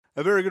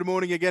A very good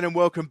morning again and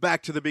welcome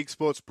back to the Big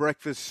Sports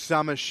Breakfast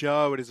Summer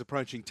Show. It is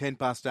approaching 10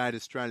 past 8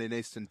 Australian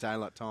Eastern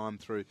Daylight Time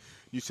through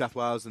New South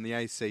Wales and the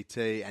ACT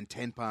and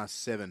 10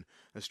 past 7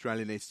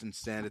 Australian Eastern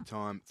Standard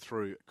Time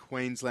through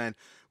Queensland.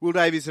 Will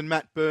Davies and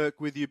Matt Burke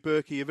with you.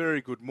 Burkey, a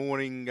very good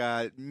morning.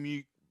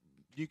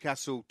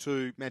 Newcastle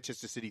 2,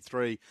 Manchester City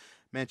 3.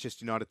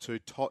 Manchester United 2,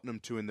 Tottenham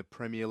 2 in the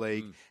Premier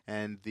League,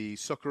 and the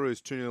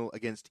Socceroos 2-0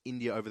 against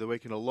India over the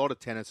weekend. A lot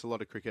of tennis, a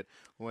lot of cricket.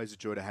 Always a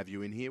joy to have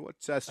you in here. What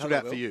stood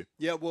out for you?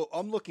 Yeah, well,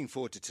 I'm looking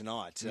forward to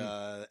tonight.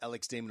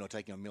 Alex de Minaur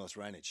taking on Milos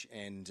Raonic,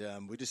 and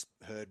we just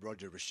heard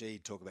Roger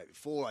Rashid talk about it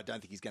before. I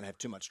don't think he's going to have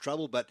too much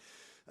trouble, but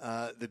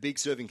the big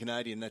serving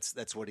Canadian,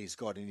 that's what he's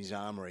got in his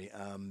armoury.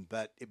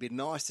 But it'd be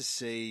nice to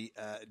see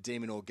de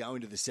Minaur go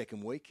into the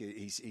second week.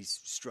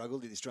 He's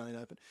struggled at the Australian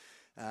Open.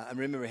 And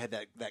remember, he had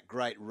that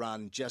great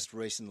run just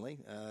recently,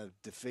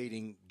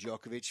 defeating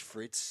Djokovic,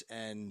 Fritz,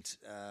 and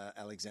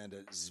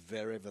Alexander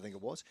Zverev, I think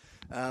it was.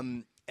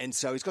 And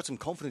so he's got some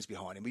confidence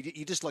behind him.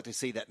 You just like to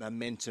see that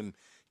momentum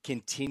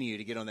continue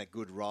to get on that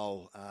good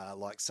roll,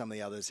 like some of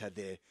the others had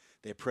their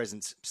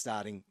presence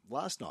starting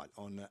last night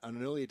on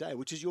an earlier day,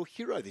 which is your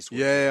hero this week.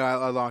 Yeah,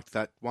 I liked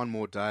that. One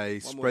more day,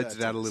 spreads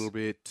it out a little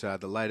bit.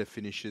 The later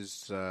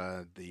finishes,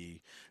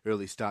 the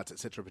early starts,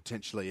 etc.,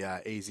 potentially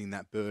easing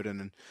that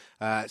burden.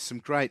 And some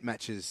great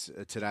matches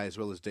today, as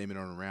well as de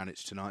Minaur and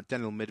Raonic tonight.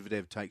 Daniil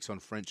Medvedev takes on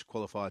French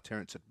qualifier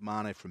Terence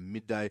Mane from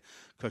midday.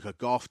 Coco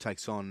Gauff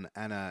takes on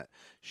Anna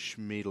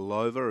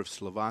Schmiedlova of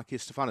Slovakia.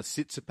 Stefanos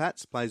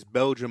Tsitsipas plays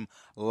Belgium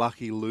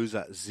lucky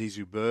loser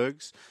Zizou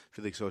Bergs.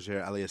 Felix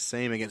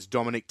Auger-Aliassime against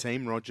Dominic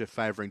Thiem. Roger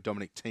favouring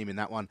Dominic Thiem in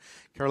that one.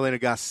 Carolina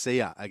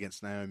Garcia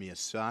against Naomi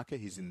Osaka.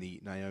 He's in the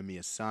Naomi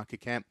Osaka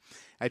camp.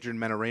 Adrian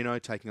Manarino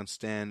taking on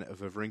Stan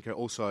Wawrinka.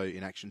 Also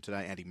in action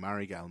today, Andy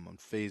Murray, Gael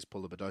Monfils,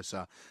 Paula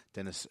Badosa,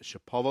 Denis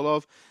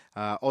Shapovalov.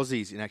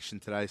 Aussies in action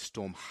today,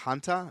 Storm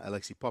Hunter,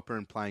 Alexei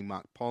Popyrin playing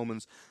Mark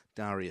Polmans.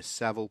 Darius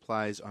Saville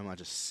plays Omar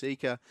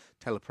Jasika.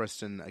 Taylor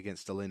Preston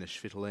against Alina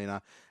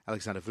Svitolina.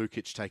 Alexander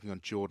Vukic taking on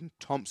Jordan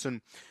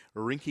Thompson.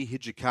 Rinky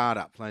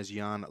Hijikata plays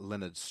Jan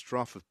Leonard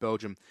Struff of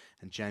Belgium.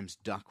 And James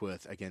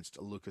Duckworth against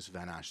Lucas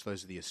Van Asch.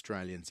 Those are the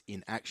Australians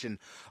in action.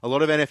 A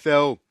lot of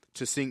NFL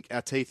to sink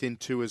our teeth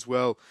into as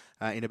well.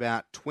 In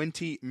about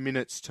 20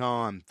 minutes'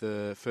 time,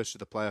 the first of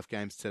the playoff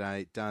games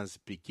today does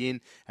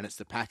begin, and it's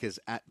the Packers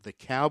at the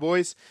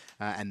Cowboys,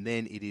 and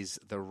then it is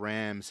the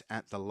Rams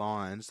at the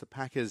Lions. The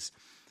Packers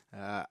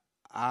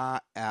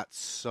are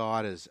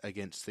outsiders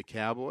against the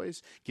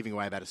Cowboys, giving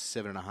away about a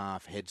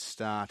 7.5 head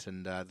start,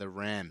 and the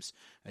Rams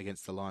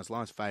against the Lions.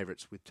 Lions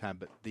favourites with Tab,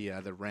 but the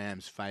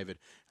Rams favoured,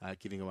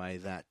 giving away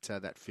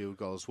that field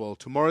goal as well.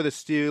 Tomorrow, the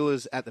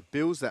Steelers at the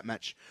Bills. That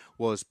match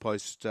was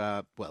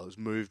it was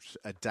moved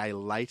a day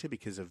later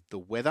because of the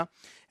weather,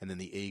 and then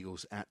the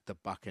Eagles at the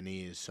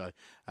Buccaneers. So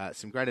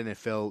some great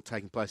NFL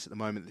taking place at the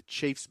moment. The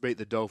Chiefs beat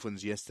the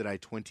Dolphins yesterday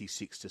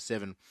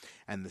 26-7,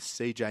 and the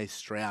CJ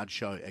Stroud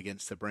show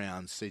against the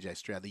Browns. CJ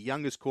Stroud, the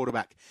youngest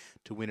quarterback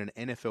to win an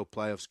NFL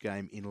playoffs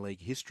game in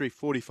league history.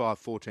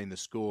 45-14 the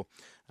score.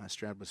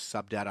 Stroud was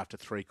subbed out after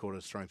 3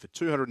 quarters, throwing for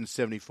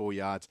 274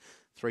 yards,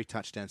 3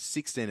 touchdowns,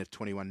 16 of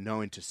 21, no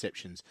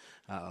interceptions.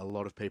 A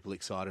lot of people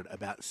excited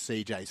about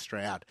CJ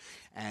Stroud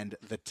and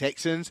the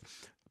Texans.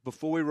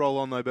 Before we roll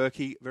on though,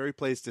 Berkey, very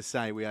pleased to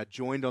say we are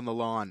joined on the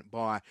line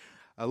by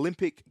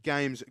Olympic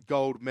Games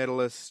gold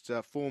medalist,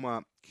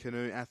 former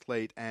canoe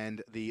athlete,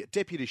 and the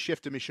Deputy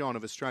Chef de Mission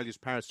of Australia's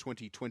Paris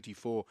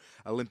 2024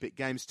 Olympic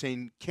Games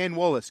team, Ken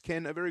Wallace.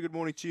 Ken, a very good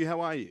morning to you.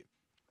 How are you?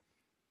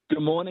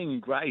 Good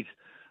morning. Great.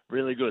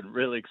 Really good.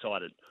 Really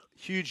excited.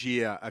 Huge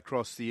year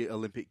across the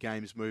Olympic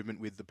Games movement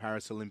with the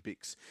Paris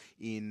Olympics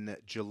in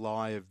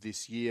July of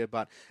this year.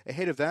 But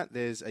ahead of that,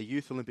 there's a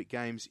Youth Olympic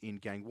Games in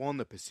Gangwon.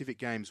 The Pacific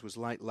Games was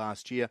late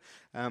last year.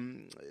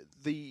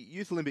 The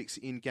Youth Olympics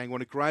in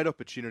Gangwon, a great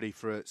opportunity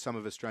for some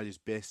of Australia's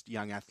best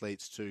young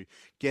athletes to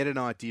get an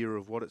idea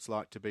of what it's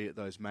like to be at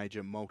those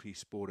major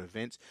multi-sport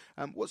events.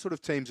 What sort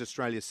of teams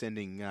Australia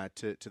sending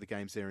to the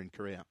Games there in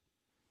Korea?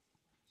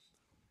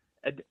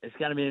 It's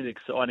going to be an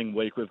exciting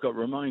week. We've got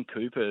Ramon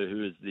Cooper,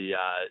 who is the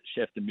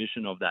chef de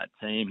mission of that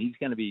team. He's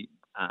going to be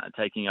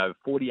taking over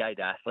 48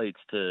 athletes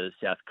to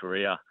South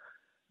Korea,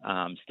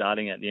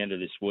 starting at the end of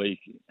this week,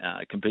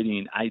 competing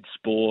in 8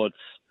 sports,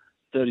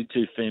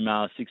 32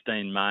 females,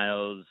 16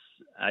 males,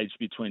 aged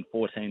between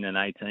 14 and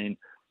 18.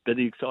 But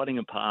the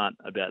exciting part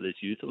about this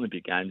Youth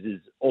Olympic Games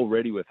is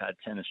already we've had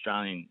 10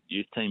 Australian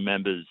youth team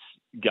members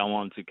go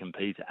on to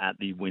compete at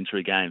the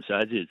Winter Games. So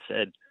as you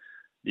said,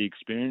 the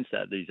experience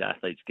that these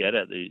athletes get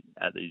at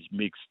these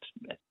mixed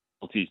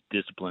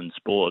multi-discipline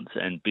sports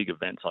and big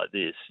events like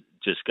this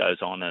just goes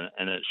on,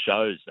 and it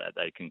shows that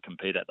they can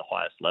compete at the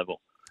highest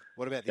level.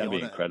 What about the honour?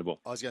 Be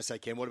incredible. I was going to say,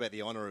 Ken, what about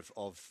the honour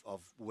of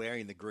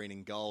wearing the green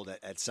and gold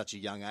at such a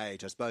young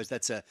age? I suppose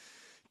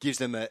gives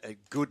them a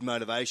good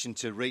motivation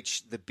to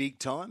reach the big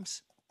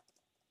times.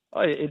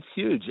 Oh, it's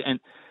huge, and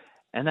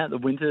at the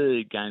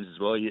Winter Games as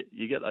well,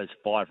 you get those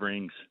 5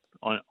 rings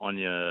on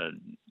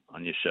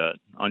your shirt,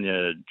 on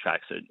your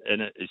tracksuit,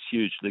 and it's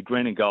huge. The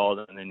green and gold,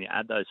 and then you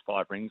add those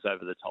 5 rings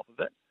over the top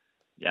of it.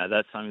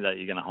 that's something that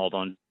you're going to hold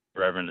on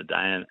forever and a day.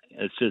 And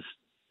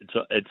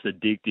it's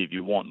addictive.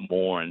 You want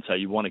more, and so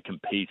you want to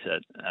compete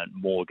at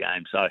more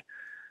games. So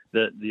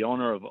the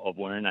honour of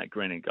wearing that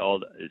green and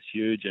gold is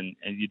huge, and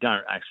you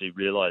don't actually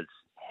realise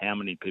how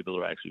many people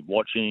are actually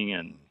watching.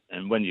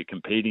 And when you're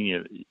competing,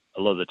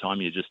 a lot of the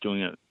time you're just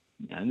doing it.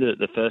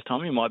 The first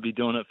time you might be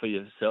doing it for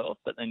yourself,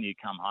 but then you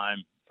come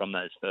home from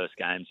those first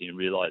games and you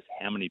realise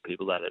how many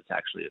people that it's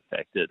actually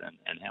affected,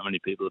 and how many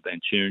people have been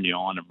cheering you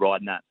on and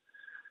riding that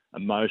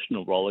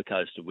emotional roller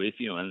coaster with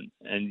you, and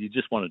you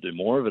just want to do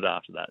more of it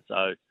after that.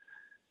 So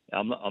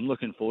I'm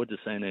looking forward to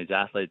seeing these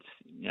athletes,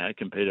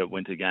 compete at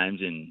Winter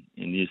Games in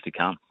years to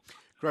come.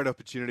 Great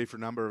opportunity for a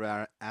number of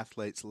our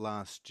athletes late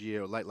last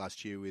year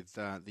with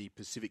the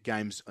Pacific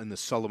Games in the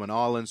Solomon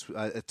Islands,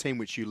 a team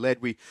which you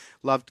led. We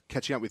loved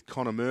catching up with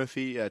Connor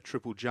Murphy, a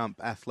triple jump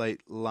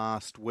athlete,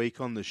 last week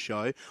on the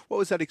show. What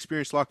was that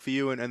experience like for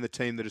you and the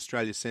team that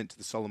Australia sent to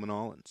the Solomon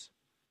Islands?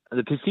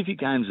 The Pacific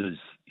Games was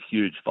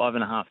huge,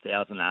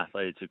 5,500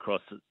 athletes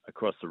across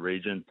the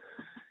region.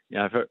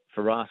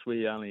 For us,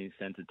 we only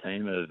sent a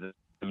team of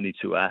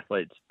 72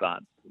 athletes, but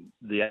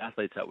the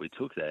athletes that we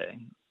took there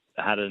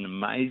had an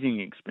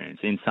amazing experience.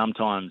 In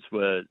sometimes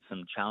were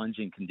some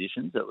challenging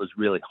conditions. It was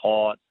really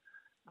hot.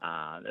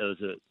 There was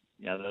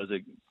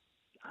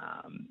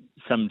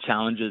some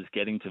challenges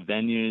getting to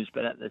venues,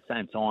 but at the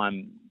same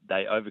time,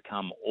 they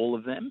overcome all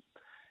of them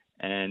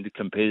and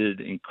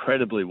competed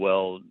incredibly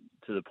well,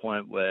 to the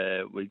point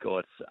where we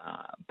got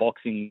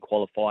boxing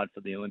qualified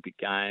for the Olympic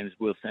Games.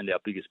 We'll send our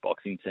biggest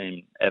boxing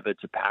team ever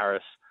to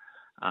Paris.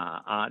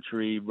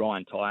 Archery,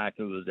 Ryan Tyak,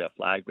 who was our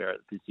flag bearer at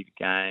the Pacific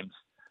Games,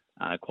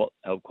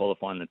 helped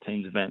qualify in the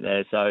teams event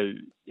there. So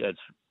it's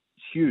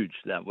huge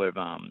that we've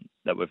gone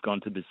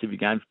to the Pacific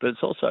Games, but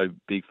it's also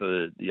big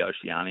for the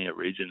Oceania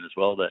region as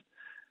well. That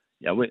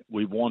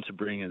we want to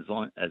bring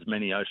as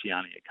many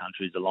Oceania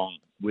countries along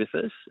with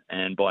us,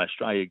 and by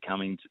Australia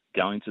going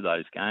to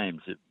those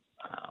games,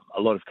 a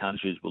lot of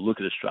countries will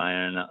look at Australia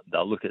and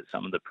they'll look at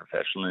some of the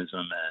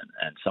professionalism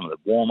and some of the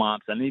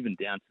warm-ups and even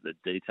down to the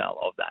detail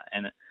of that.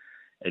 And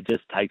it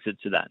just takes it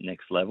to that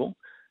next level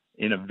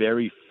in a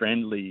very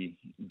friendly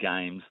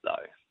games,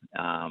 though.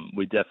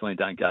 We definitely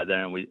don't go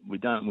there and we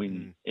don't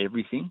win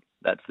everything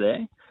that's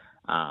there.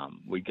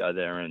 We go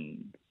there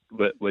and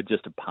we're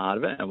just a part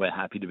of it, and we're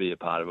happy to be a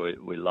part of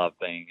it. We love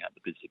being at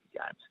the Pacific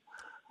Games.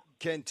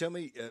 Ken,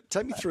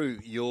 take me through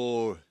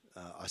your,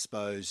 I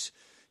suppose,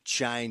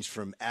 change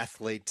from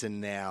athlete to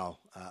now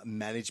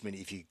management,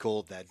 if you call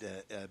it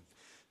that,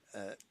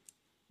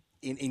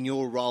 in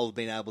your role,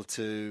 being able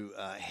to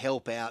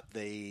help out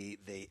the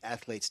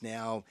athletes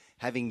now,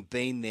 having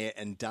been there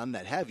and done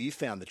that. How have you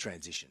found the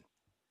transition?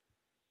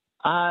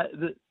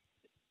 I've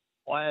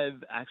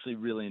actually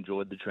really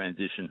enjoyed the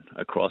transition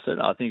across it.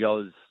 I think I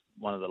was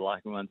one of the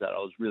lucky ones that I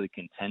was really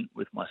content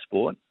with my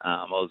sport.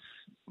 I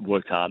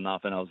worked hard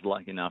enough, and I was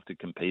lucky enough to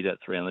compete at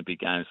 3 Olympic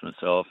Games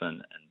myself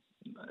and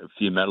a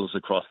few medals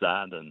across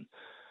that,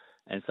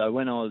 and so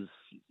when I was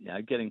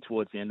getting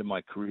towards the end of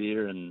my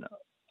career and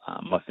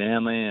my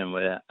family, and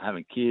we're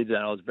having kids, and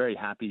I was very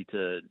happy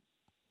to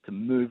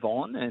move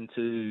on, and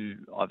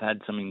I've had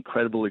some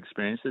incredible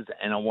experiences,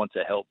 and I want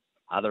to help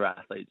other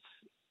athletes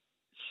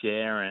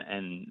share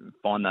and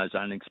find those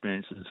own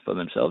experiences for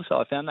themselves. So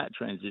I found that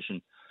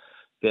transition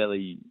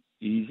fairly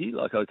easy.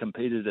 Like, I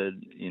competed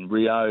in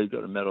Rio,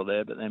 got a medal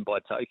there, but then by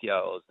Tokyo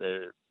I was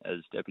there as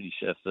deputy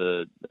chef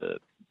for the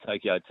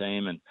Tokyo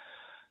team, and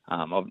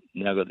I've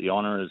now got the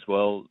honour as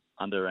well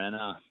under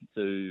Anna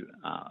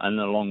and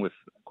along with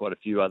quite a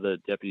few other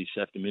deputy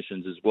chef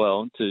missions as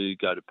well, to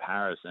go to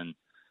Paris. And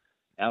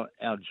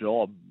our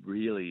job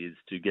really is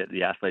to get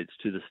the athletes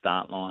to the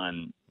start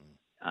line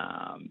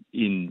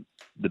in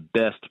the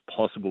best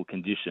possible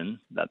condition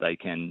that they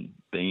can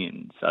be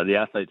in. So the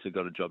athletes have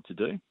got a job to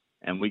do,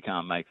 and we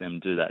can't make them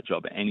do that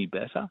job any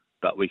better,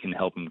 but we can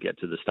help them get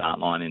to the start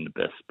line in the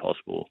best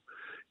possible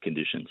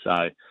condition.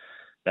 So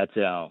that's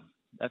our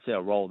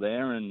role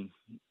there, and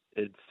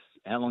it's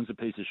how long's a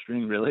piece of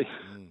string, really.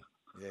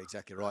 Yeah,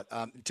 exactly right.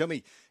 Tell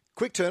me,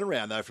 quick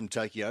turnaround though from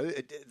Tokyo,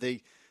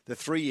 the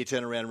 3-year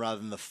turnaround rather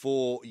than the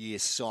 4-year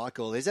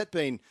cycle. Has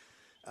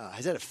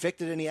that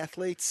affected any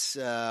athletes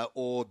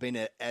or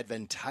been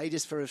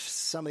advantageous for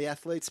some of the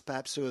athletes,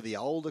 perhaps who are the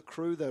older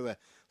crew that were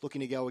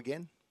looking to go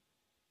again?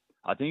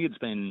 I think it's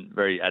been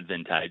very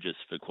advantageous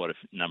for quite a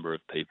number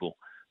of people,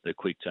 the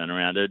quick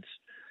turnaround.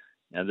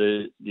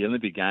 The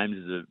Olympic Games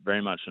is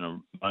very much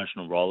an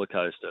emotional roller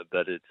coaster,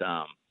 but it's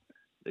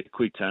the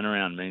quick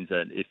turnaround means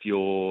that if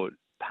you're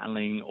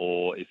paddling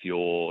or if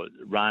you're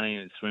running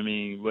and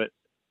swimming,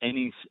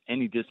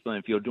 any discipline,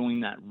 if you're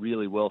doing that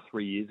really well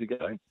 3 years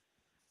ago,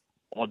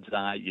 odds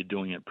are you're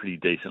doing it pretty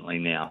decently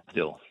now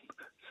still.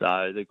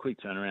 So the quick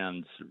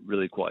turnaround's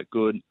really quite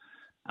good.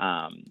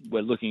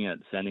 We're looking at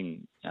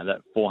sending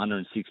that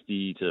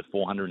 460 to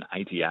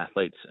 480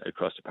 athletes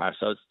across to Paris,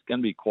 so it's going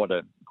to be quite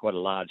a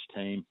large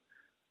team.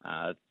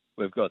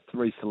 We've got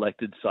 3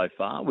 selected so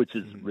far, which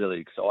is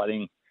really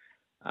exciting.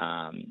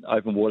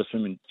 Open water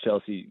swimming,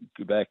 Chelsea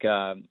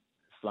Gubeka,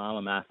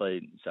 slalom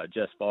athlete, so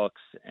Jess Fox,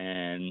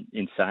 and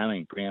in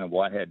sailing, Brianna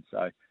Whitehead.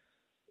 So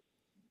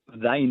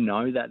they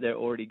know that they're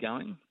already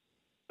going,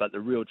 but the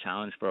real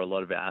challenge for a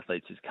lot of our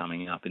athletes is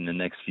coming up in the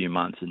next few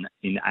months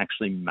in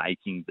actually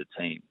making the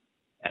team.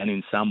 And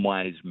in some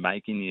ways,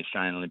 making the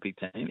Australian Olympic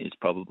team is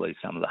probably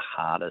some of the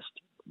hardest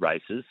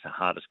races, the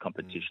hardest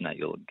competition that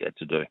you'll get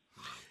to do.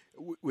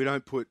 We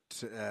don't put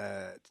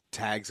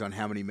tags on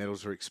how many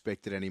medals are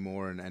expected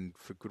anymore, and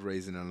for good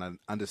reason, and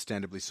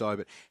understandably so.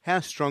 But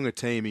how strong a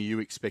team are you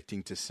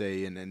expecting to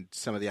see, and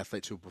some of the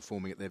athletes who are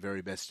performing at their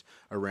very best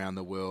around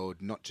the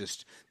world, not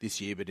just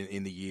this year, but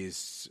in the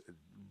years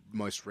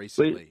most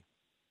recently?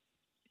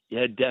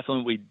 We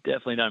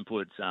definitely don't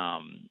put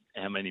how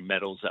many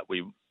medals that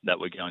we're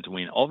going to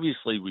win.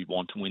 Obviously, we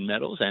want to win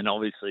medals, and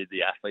obviously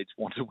the athletes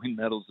want to win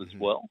medals as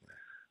well.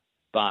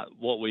 But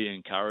what we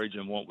encourage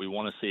and what we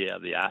want to see out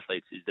of the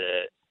athletes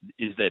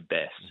is their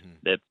best,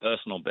 their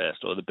personal best,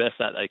 or the best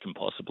that they can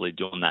possibly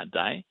do on that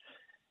day.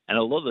 And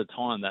a lot of the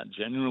time that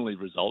generally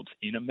results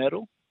in a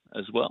medal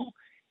as well.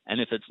 And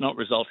if it's not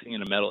resulting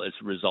in a medal,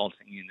 it's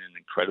resulting in an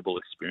incredible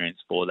experience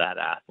for that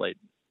athlete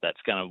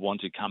that's going to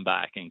want to come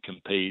back and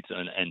compete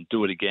and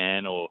do it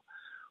again, or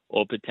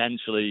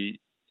potentially,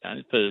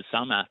 for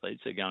some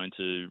athletes, they're going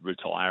to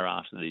retire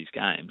after these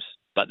games,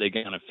 but they're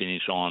going to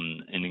finish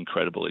on an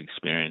incredible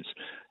experience.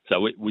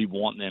 So we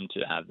want them to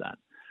have that.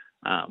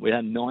 We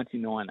had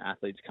 99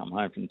 athletes come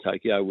home from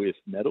Tokyo with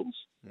medals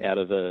out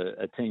of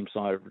a team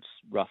size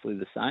roughly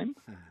the same.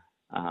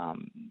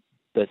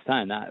 But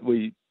saying that,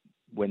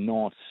 we're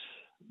not,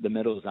 the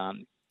medals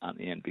aren't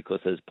the end, because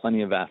there's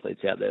plenty of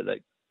athletes out there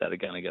that are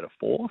going to get a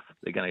fourth,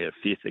 they're going to get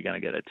a fifth, they're going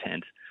to get a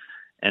 10th.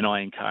 And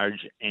I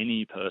encourage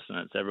any person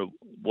that's ever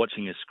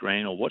watching a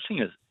screen or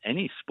watching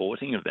any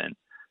sporting event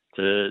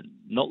to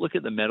not look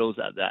at the medals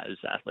that those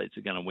athletes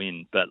are going to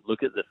win, but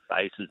look at the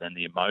faces and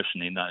the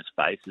emotion in those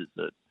faces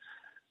that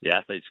the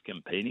athletes are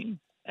competing.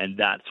 And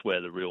that's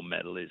where the real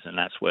medal is. And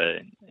that's where,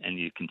 and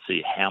you can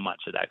see how much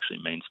it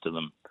actually means to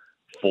them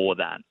for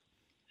that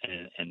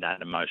and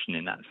that emotion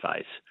in that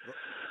face.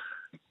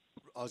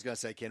 I was going to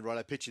say, Ken, right,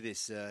 I picture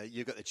this.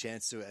 You've got the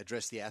chance to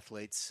address the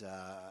athletes.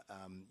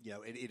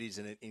 It is,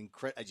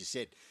 as you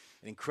said,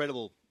 an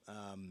incredible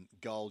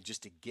goal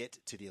just to get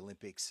to the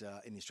Olympics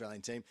in the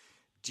Australian team.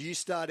 Do you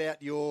start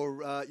out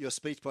your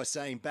speech by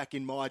saying, back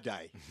in my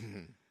day?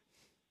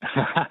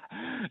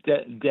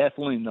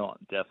 Definitely not.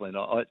 Definitely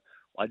not.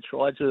 I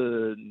try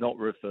to not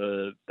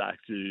refer back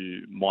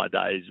to my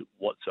days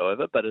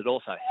whatsoever, but it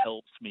also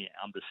helps me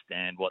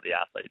understand what the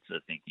athletes are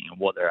thinking and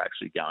what they're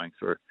actually going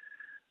through.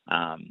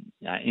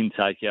 In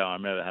Tokyo, I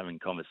remember having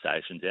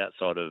conversations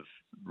outside of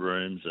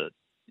rooms at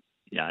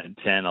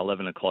 10,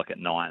 11 o'clock at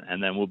night,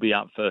 and then we'll be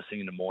up first thing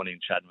in the morning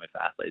chatting with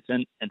athletes.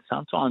 And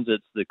sometimes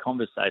it's the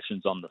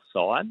conversations on the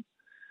side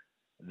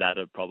that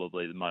are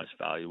probably the most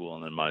valuable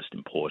and the most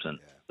important.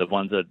 Yeah. The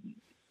ones that,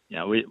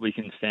 we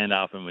can stand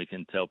up and we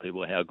can tell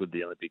people how good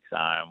the Olympics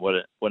are and what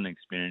an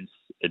experience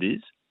it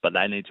is, but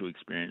they need to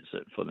experience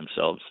it for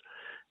themselves.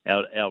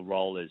 Our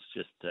role is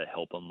just to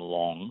help them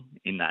along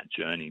in that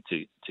journey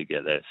to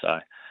get there. So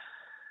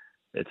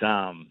it's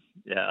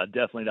I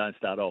definitely don't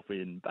start off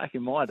back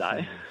in my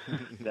day.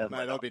 Mate,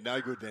 I'll be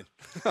no good then.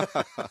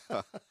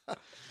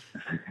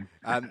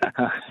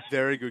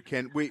 Very good,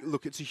 Ken.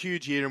 Look, it's a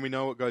huge year and we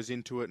know what goes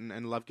into it,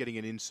 and love getting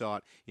an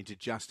insight into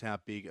just how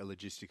big a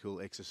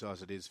logistical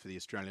exercise it is for the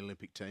Australian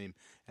Olympic team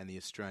and the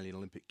Australian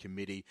Olympic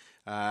Committee.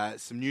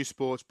 Some new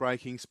sports,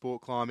 breaking,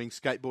 sport climbing,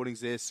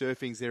 skateboarding's there,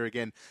 surfing's there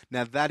again.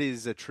 Now that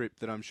is a trip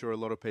that I'm sure a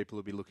lot of people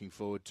will be looking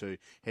forward to,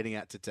 heading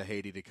out to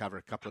Tahiti to cover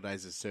a couple of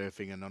days of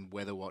surfing and on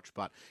weather watch,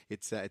 but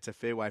it's a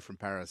fair way from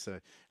Paris. So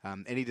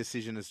any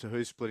decision as to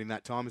who's splitting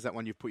that time? Is that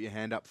one you've put your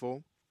hand up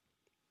for?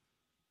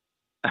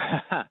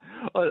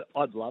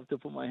 I'd love to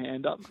put my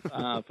hand up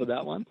for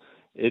that one.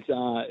 It's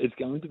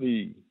going to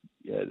be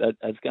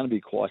that's going to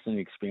be quite an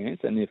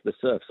experience, and if the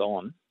surf's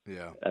on,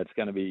 it's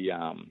going to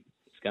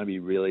be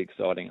really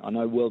exciting. I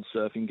know World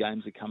Surfing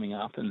Games are coming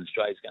up, and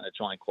Australia's going to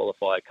try and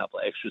qualify a couple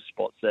of extra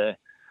spots there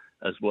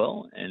as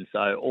well. And so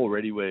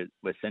already we're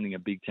sending a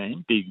big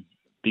team, big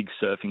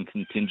surfing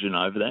contingent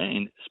over there,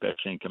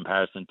 especially in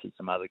comparison to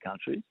some other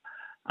countries.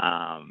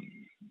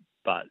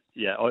 But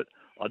yeah,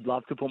 I'd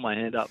love to put my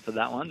hand up for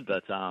that one,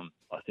 but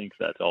I think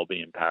that I'll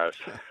be in Paris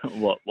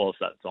whilst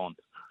that's on.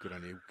 Good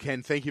on you.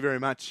 Ken, thank you very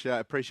much.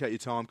 Appreciate your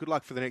time. Good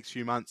luck for the next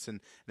few months and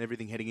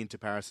everything heading into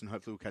Paris, and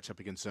hopefully we'll catch up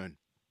again soon.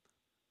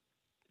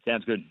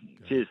 Sounds good.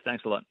 Cheers.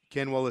 Thanks a lot.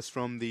 Ken Wallace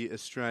from the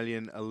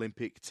Australian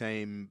Olympic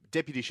team,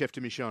 Deputy Chef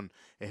de Mission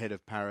ahead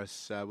of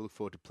Paris. We'll look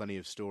forward to plenty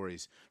of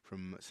stories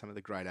from some of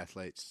the great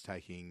athletes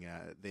taking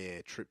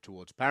their trip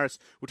towards Paris.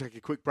 We'll take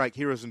a quick break.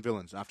 Heroes and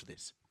villains after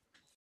this.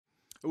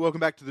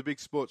 Welcome back to the Big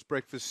Sports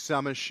Breakfast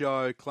Summer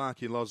Show.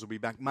 Clarkie and Loz will be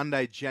back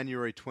Monday,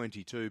 January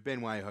 22. Ben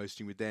Way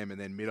hosting with them, and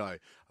then Middo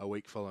a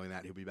week following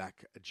that. He'll be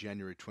back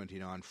January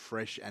 29,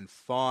 fresh and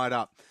fired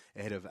up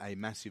ahead of a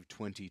massive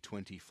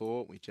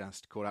 2024. We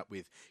just caught up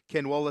with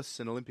Ken Wallace,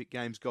 an Olympic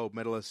Games gold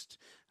medalist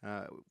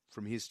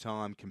from his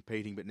time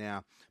competing, but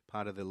now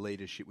part of the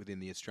leadership within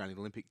the Australian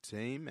Olympic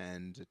team.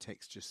 And a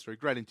text just through.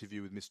 Great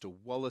interview with Mr.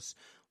 Wallace.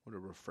 What a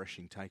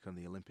refreshing take on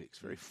the Olympics.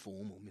 Very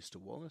formal, Mr.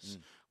 Wallace.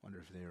 Wonder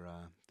if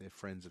they're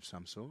friends of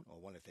some sort. I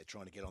wonder if they're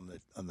trying to get on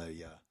the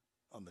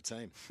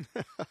team.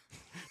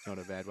 Not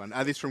a bad one.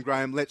 This from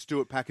Graham. Let's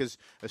do it, Packers,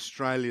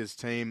 Australia's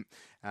team.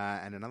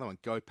 And another one,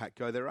 Go Pack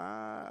Go. There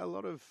are a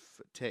lot of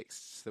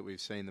texts that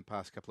we've seen the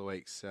past couple of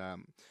weeks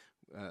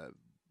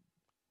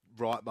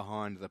right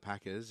behind the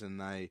Packers, and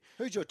they.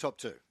 Who's your top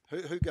two?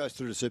 Who goes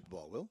through the Super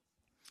Bowl, Will?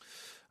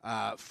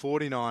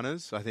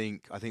 49ers, I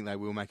think they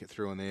will make it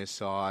through on their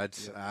side.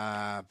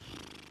 Yep.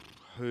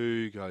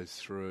 Who goes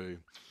through?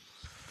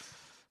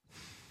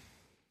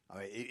 I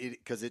mean,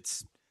 because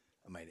it's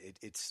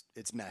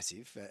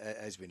massive,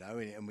 as we know,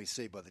 and we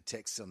see by the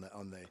texts on the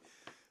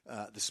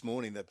this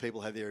morning that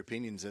people have their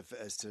opinions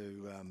as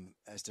to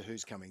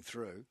who's coming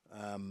through.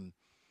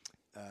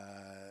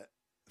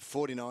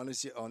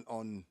 49ers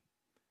on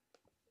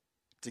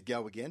to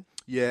go again.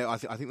 Yeah, I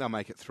think they'll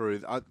make it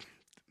through.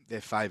 They're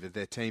favoured.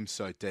 Their team's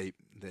so deep.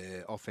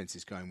 Their offense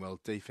is going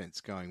well.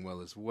 Defense going well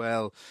as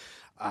well.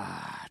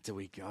 Do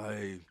we go?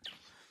 I'll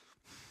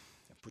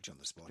put you on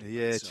the spot.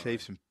 Yeah,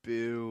 Chiefs and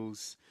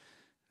Bills.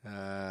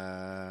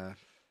 Bear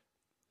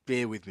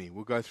with me.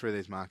 We'll go through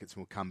these markets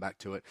and we'll come back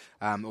to it.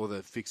 Or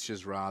the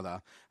fixtures,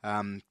 rather.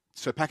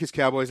 So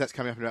Packers-Cowboys, that's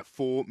coming up in about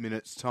 4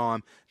 minutes'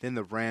 time. Then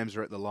the Rams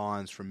are at the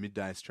Lions from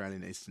midday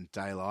Australian Eastern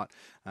Daylight.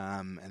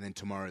 And then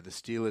tomorrow the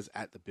Steelers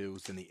at the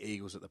Bills, then the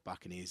Eagles at the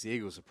Buccaneers. The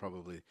Eagles are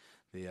probably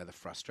the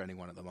frustrating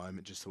one at the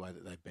moment, just the way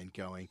that they've been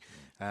going.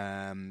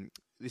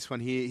 This one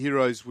here,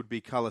 heroes would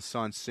be Carlos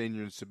Sainz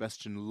Sr. and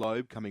Sebastian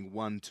Loeb coming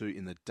 1-2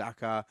 in the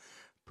Dakar,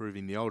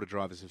 proving the older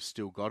drivers have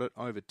still got it.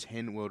 Over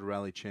 10 World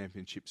Rally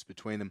Championships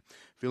between them.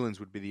 Villains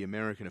would be the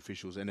American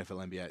officials,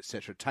 NFL, NBA,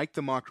 etc. Take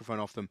the microphone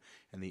off them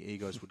and the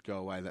egos would go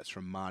away. That's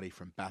from Marty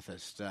from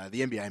Bathurst. The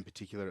NBA in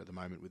particular at the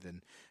moment with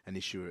an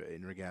issue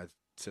in regards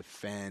to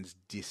fans'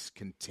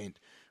 discontent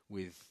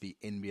with the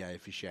NBA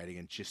officiating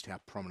and just how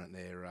prominent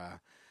they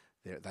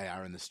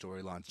are in the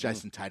storylines.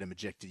 Jason Tatum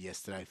ejected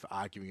yesterday for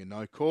arguing a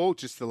no call.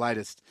 Just the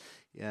latest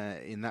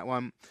in that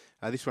one.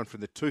 This one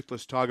from the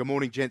Toothless Tiger.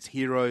 Morning, gents.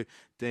 Hero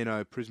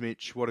Dino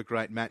Prismic. What a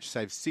great match.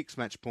 Saved 6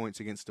 match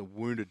points against a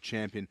wounded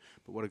champion.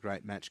 But what a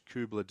great match.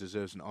 Kubler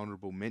deserves an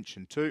honourable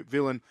mention too.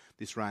 Villain,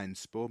 this rain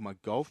spoiled my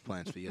golf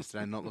plans for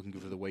yesterday. Not looking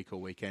good for the week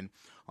or weekend.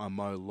 I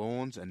mow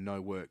lawns and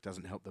no work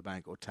doesn't help the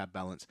bank or tab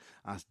balance.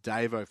 Ask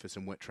Davo for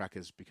some wet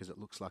trackers because it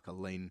looks like a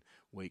lean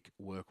week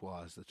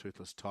work-wise. The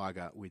Toothless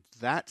Tiger with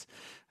that.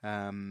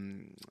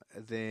 Then,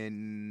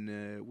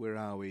 where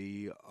are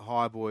we?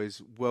 Hi,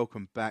 boys.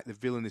 Welcome back. The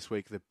villain this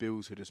week, the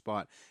Bills, who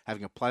despite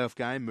having a playoff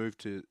game, moved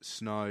to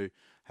snow,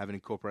 haven't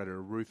incorporated a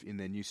roof in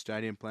their new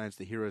stadium plans.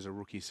 The heroes are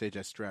rookie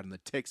CJ Stroud, and the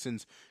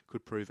Texans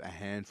could prove a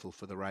handful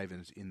for the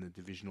Ravens in the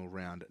divisional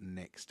round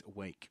next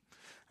week.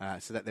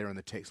 So that there on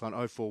the text line,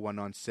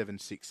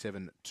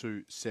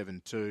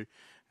 0419767272.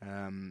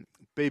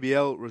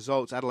 BBL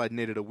results. Adelaide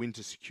needed a win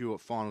to secure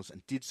finals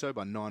and did so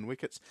by 9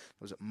 wickets.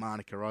 That was at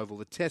Manuka Oval.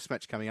 The test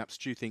match coming up,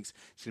 Stu thinks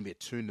it's going to be a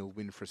 2-0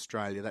 win for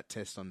Australia. That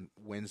test on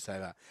Wednesday.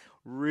 But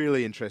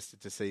really interested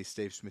to see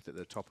Steve Smith at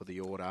the top of the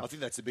order. I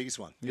think that's the biggest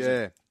one.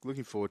 Yeah,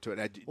 looking forward to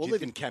it. Well,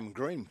 even Cam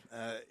Green,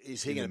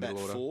 is he going to bat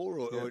 4?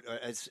 Or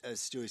as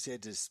Stewie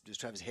said, does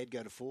Travis Head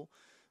go to 4?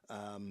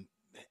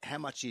 How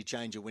much do you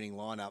change a winning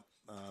lineup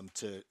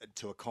to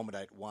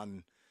accommodate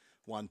one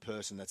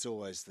person? That's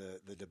always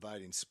the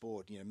debate in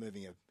sport. You know,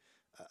 moving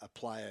a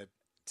player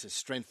to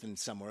strengthen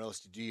somewhere else.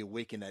 Do you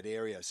weaken that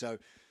area? So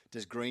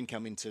does Green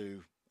come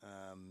into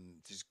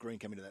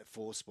that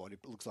 4 spot? It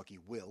looks like he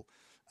will.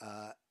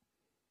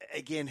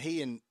 Again,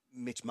 he and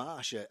Mitch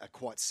Marsh are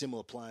quite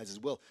similar players as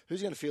well.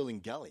 Who's going to field in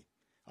gully?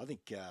 I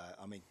think.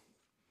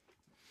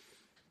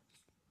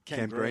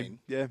 Cam Green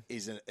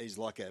is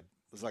like a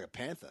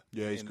panther.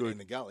 Yeah, he's good in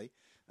the gully.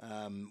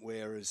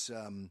 Whereas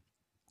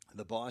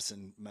the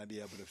Bison may be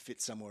able to fit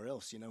somewhere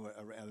else,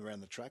 around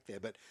the track there.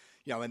 But,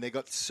 and they've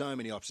got so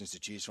many options to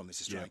choose from,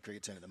 this Australian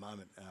cricket team at the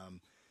moment.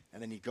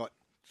 And then you've got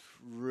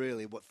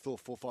really, 4,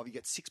 5, you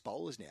get 6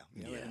 bowlers now.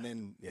 And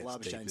then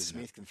Labuschagne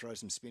Smith can throw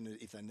some spin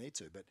if they need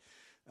to. But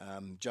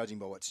judging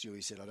by what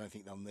Stewie said, I don't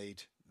think they'll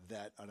need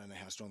that. I don't know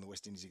how strong the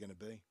West Indies are going to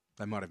be.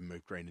 They might have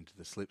moved Green into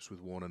the slips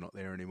with Warner not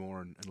there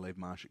anymore and leave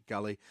Marsh at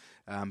gully.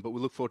 But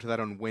we'll look forward to that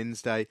on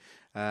Wednesday.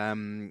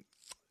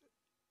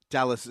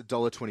 Dallas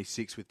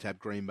 $1.26 with tab.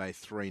 Green Bay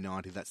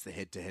 $3.90. That's the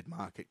head-to-head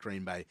market.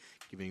 Green Bay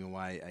giving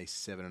away a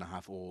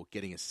 7.5 or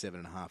getting a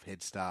 7.5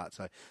 head start.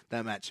 So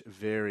that match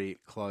very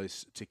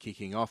close to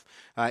kicking off.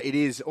 It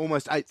is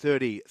almost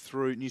 8:30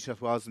 through New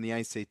South Wales and the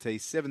ACT,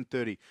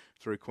 7:30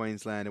 through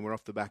Queensland, and we're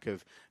off the back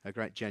of a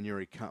great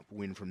January Cup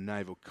win from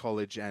Naval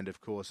College and, of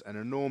course, an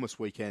enormous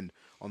weekend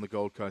on the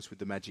Gold Coast with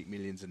the Magic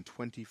Millions and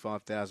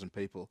 25,000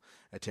 people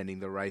attending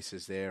the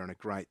races there, and a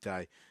great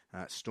day.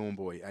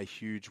 Stormboy, a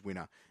huge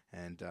winner.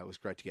 And it was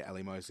great to get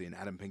Ali Mosley and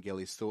Adam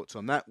Pengelly's thoughts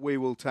on that. We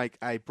will take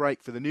a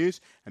break for the news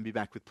and be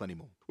back with plenty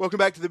more. Welcome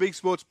back to the Big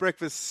Sports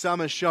Breakfast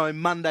Summer Show,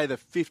 Monday the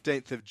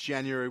 15th of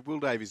January. Will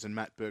Davies and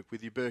Matt Burke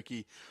with you.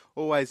 Berkey,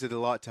 always a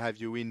delight to have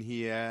you in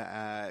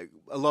here.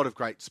 A lot of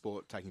great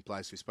sport taking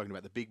place. We've spoken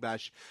about the Big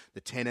Bash,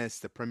 the tennis,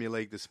 the Premier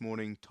League this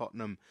morning,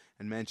 Tottenham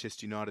and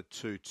Manchester United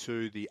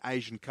 2-2. The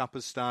Asian Cup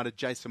has started.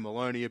 Jason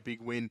Maloney, a big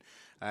win.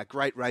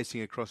 Great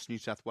racing across New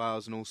South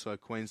Wales and also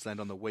Queensland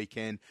on the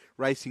weekend.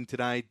 Racing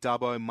today,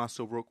 Dubbo,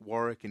 Muswellbrook,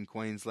 Warwick in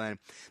Queensland.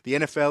 The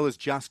NFL has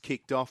just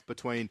kicked off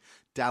between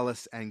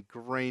Dallas and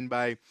Green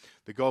Bay.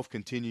 The golf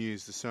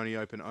continues, the Sony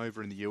Open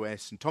over in the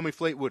US. And Tommy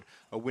Fleetwood,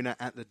 a winner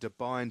at the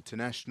Dubai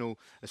International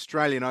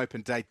Australian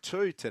Open Day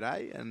 2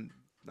 today. And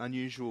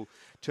unusual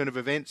turn of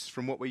events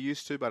from what we're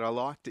used to, but I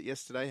liked it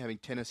yesterday, having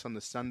tennis on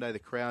the Sunday. The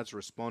crowds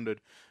responded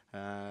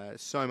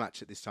so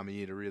much at this time of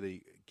year to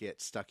really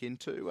get stuck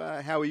into.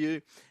 How are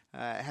you?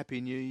 Happy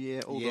New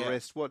Year, all the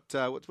rest.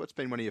 What's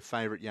been one of your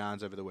favourite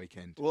yarns over the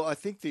weekend? Well, I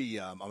think the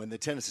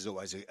tennis is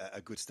always a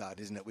good start,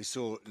 isn't it? We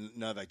saw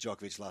Novak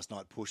Djokovic last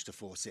night push to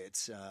 4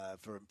 sets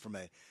from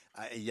a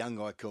young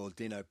guy called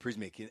Dino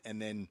Prismic,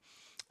 and then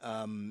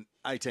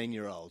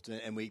 18-year-old,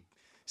 and we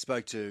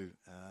spoke to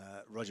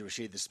Roger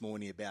Rashid this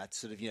morning about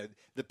sort of,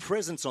 the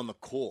presence on the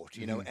court,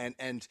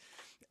 and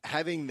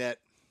having that,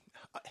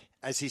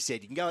 as he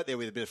said, you can go out there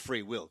with a bit of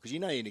free will because you're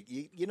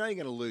going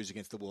to lose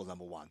against the world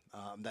number one.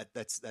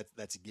 That's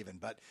a given.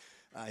 But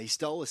he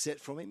stole a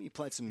set from him. He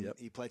played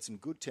some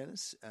good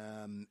tennis,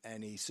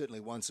 and he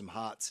certainly won some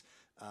hearts,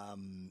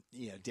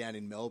 down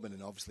in Melbourne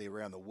and obviously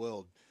around the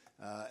world.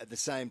 At the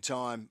same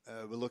time,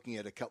 we're looking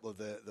at a couple of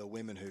the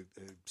women who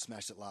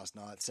smashed it last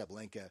night.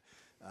 Sabalenka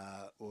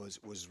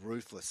was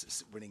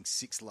ruthless, winning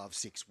 6-love,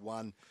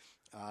 6-1.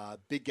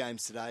 Big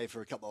games today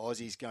for a couple of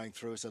Aussies going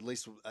through, so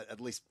at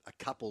least a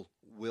couple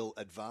will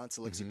advance.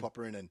 Alexei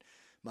Popyrin and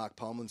Mark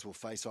Polmans will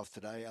face off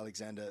today.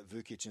 Alexander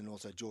Vukic and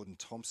also Jordan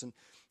Thompson.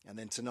 And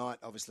then tonight,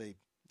 obviously,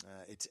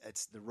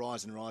 it's the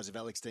rise and rise of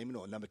Alex de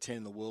Minaur, number 10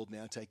 in the world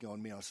now, taking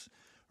on Milos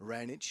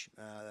Raonic.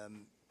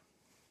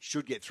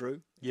 Should get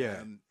through.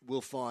 Yeah. We'll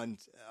find,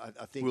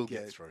 I think... We'll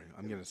get through.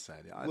 I'm going to say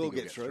that. We'll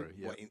get through.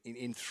 Yeah. What,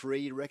 in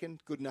 3, you reckon?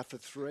 Good enough for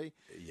 3?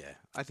 Yeah,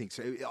 I think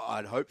so.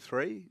 I'd hope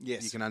 3.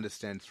 Yes. You can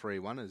understand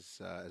 3-1,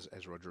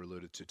 as Roger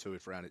alluded to, too,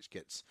 if Raonic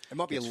gets It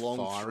might be a long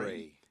fiery.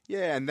 3.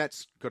 Yeah, and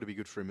that's got to be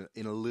good for him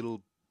in a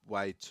little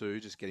way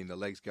too, just getting the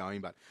legs going.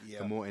 But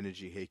the more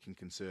energy he can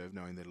conserve,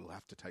 knowing that he'll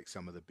have to take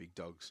some of the big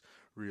dogs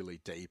really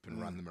deep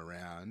and run them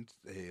around,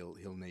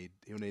 he'll need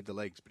the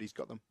legs, but he's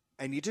got them.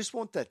 And you just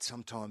want that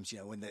sometimes,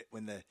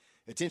 when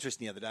it's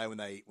interesting the other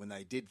day when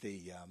they did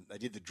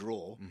the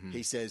draw.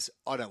 He says,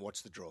 "I don't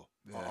watch the draw.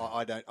 Yeah.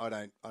 I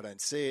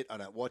don't see it. I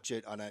don't watch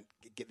it. I don't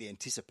get the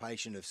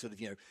anticipation of sort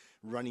of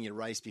running a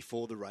race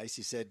before the race."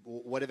 He said,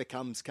 well, "Whatever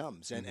comes."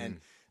 And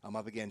I'm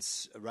up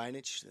against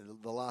Raonic.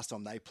 The last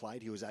time they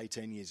played, he was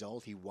 18 years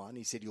old. He won.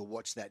 He said, "You'll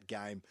watch that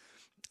game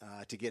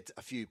to get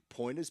a few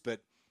pointers,"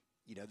 but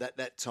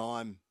that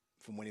time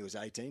from when he was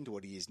 18 to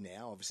what he is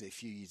now, obviously a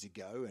few years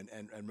ago,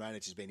 and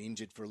Raonic has been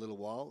injured for a little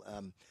while.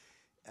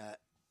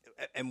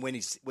 And when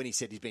he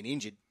said he's been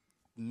injured,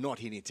 not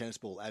hitting a tennis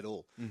ball at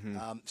all.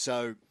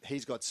 So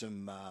he's got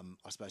some,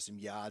 I suppose, some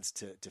yards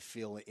to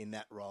fill in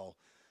that role.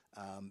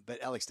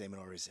 But Alex de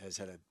Minaur has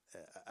had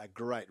a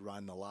great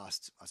run the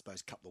last, I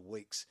suppose, couple of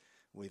weeks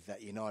with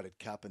that United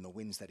Cup and the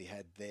wins that he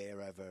had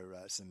there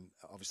over some,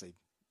 obviously,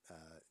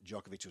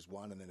 Djokovic was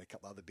one, and then a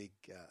couple other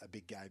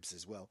big games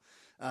as well.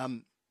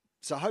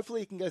 So hopefully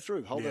he can go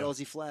through, hold that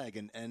Aussie flag,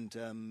 and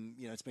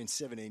it's been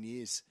 17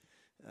 years.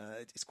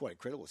 It's quite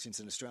incredible since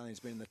an Australian's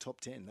been in the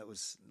top 10. That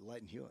was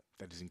Leighton Hewitt.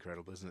 That is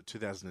incredible, isn't it?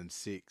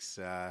 2006,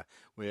 where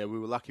we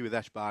were lucky with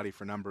Ash Barty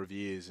for a number of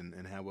years,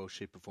 and how well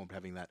she performed,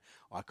 having that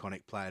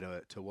iconic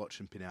player to watch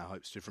and pin our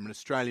hopes to from an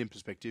Australian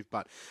perspective.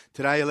 But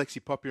today,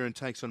 Alexei Popyrin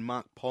takes on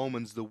Mark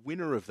Polmans. The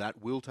winner of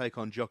that will take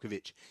on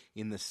Djokovic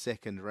in the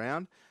second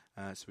round.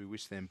 So we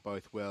wish them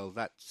both well.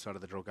 That side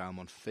of the draw, Gael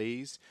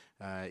Monfils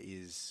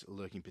is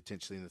lurking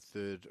potentially in the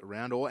third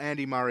round, or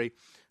Andy Murray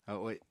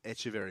or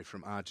Echeverry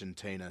from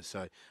Argentina.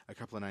 So a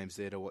couple of names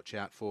there to watch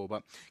out for.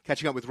 But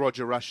catching up with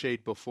Roger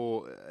Rashid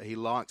before, he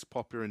likes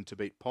Popyrin to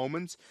beat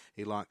Polmans.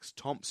 He likes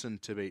Thompson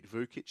to beat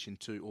Vukic in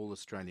 2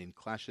 All-Australian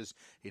clashes.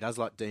 He does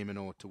like de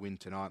Minaur to win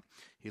tonight.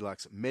 He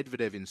likes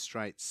Medvedev in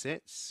straight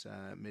sets.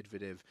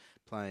 Medvedev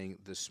playing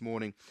this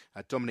morning.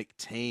 Dominic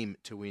Thiem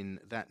to win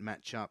that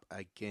matchup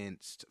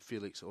against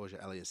Felix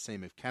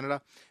Auger-Aliassime of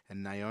Canada,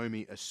 and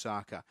Naomi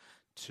Osaka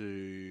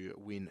to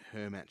win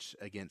her match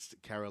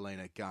against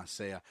Carolina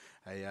Garcia.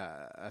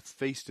 A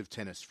feast of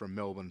tennis from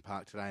Melbourne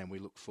Park today, and we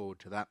look forward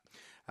to that.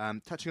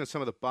 Touching on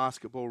some of the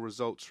basketball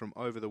results from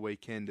over the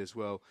weekend as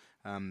well.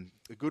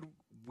 A good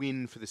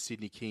win for the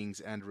Sydney Kings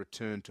and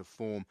return to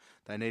form.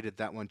 They needed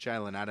that one.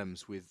 Jalen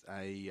Adams with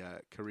a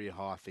career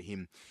high for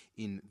him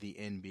in the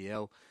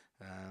NBL.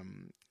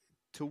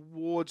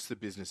 Towards the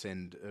business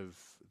end of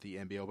the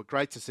NBL, but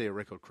great to see a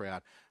record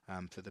crowd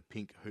for the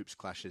Pink Hoops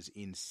clashes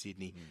in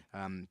Sydney.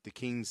 The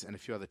Kings and a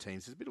few other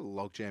teams, there's a bit of a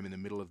logjam in the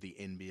middle of the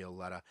NBL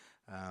ladder.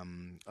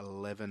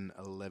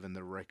 11-11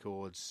 the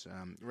records.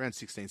 Round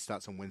 16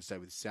 starts on Wednesday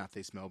with South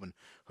East Melbourne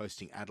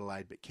hosting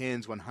Adelaide, but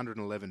Cairns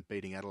 111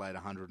 beating Adelaide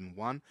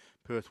 101.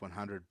 Perth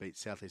 100 beat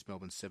South East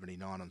Melbourne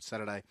 79 on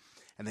Saturday.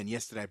 And then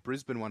yesterday,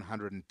 Brisbane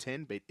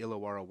 110 beat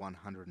Illawarra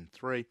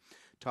 103.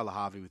 Tyler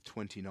Harvey with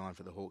 29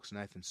 for the Hawks.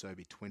 Nathan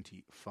Sobey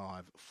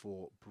 25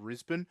 for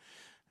Brisbane.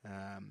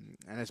 And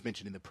as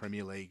mentioned in the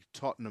Premier League,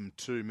 Tottenham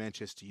 2,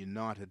 Manchester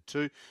United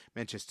 2,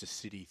 Manchester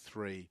City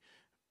 3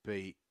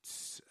 beat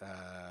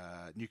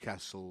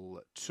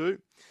Newcastle 2.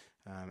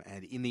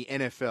 And in the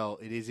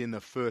NFL, it is in the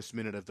first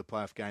minute of the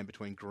playoff game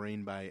between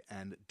Green Bay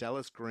and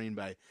Dallas. Green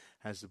Bay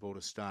has the ball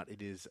to start.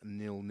 It is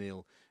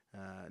 0-0.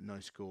 No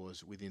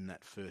scores within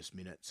that first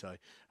minute. So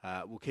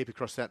we'll keep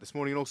across that this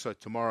morning. And also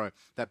tomorrow,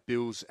 that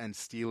Bills and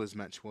Steelers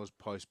match was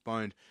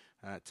postponed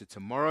to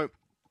tomorrow.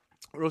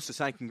 We're also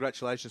saying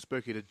congratulations,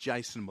 Berkey, to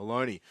Jason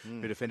Maloney,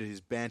 who defended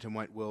his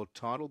bantamweight world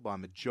title by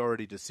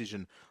majority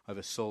decision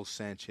over Saul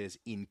Sanchez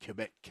in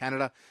Quebec,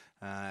 Canada.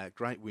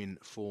 Great win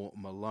for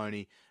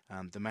Maloney.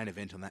 The main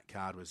event on that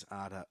card was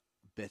Arda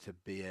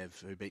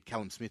Beterbiev, who beat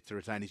Callum Smith to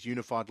retain his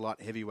unified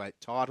light heavyweight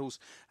titles.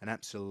 An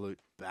absolute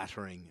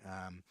battering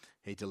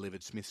he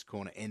delivered. Smith's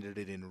corner ended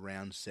it in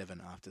round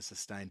 7 after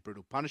sustained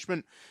brutal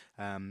punishment.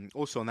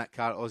 Also on that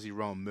card, Aussie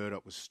Rowan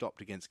Murdoch was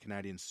stopped against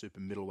Canadian super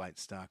middleweight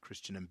star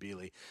Christian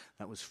Mbili.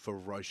 That was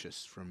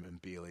ferocious from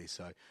Mbili.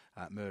 So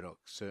Murdoch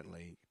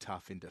certainly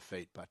tough in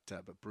defeat, but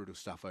brutal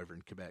stuff over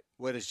in Quebec.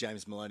 Where does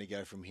James Maloney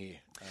go from here?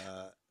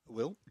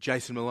 Will?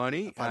 Jason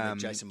Maloney.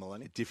 Jason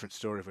Maloney. Different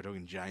story if we're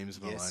talking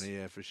James Maloney, yes.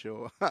 Yeah, for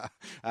sure.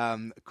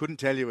 Couldn't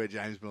tell you where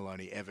James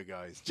Maloney ever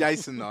goes.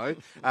 Jason, though,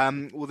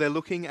 well, they're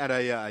looking at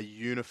a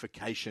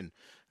unification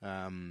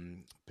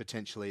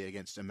potentially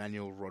against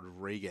Emmanuel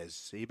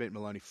Rodriguez. He beat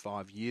Maloney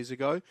 5 years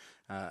ago.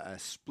 A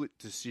split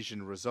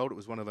decision result. It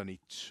was one of only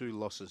 2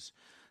 losses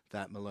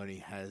that Maloney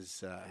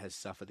has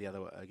suffered, the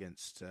other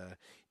against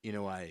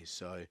Inoue.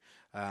 So,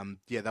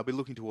 they'll be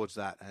looking towards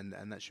that,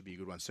 and that should be a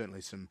good one.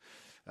 Certainly some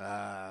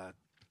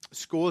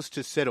scores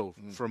to settle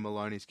from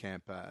Maloney's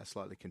camp. A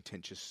slightly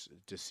contentious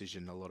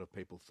decision, a lot of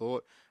people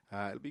thought.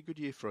 It'll be a good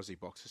year for Aussie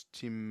boxers.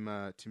 Tim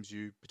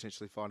Zhu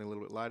potentially fighting a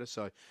little bit later.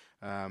 So,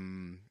 a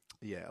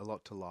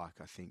lot to like,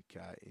 I think,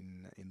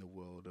 in the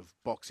world of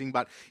boxing.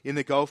 But in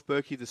the golf,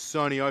 Berkey, the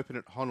Sony Open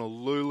at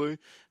Honolulu.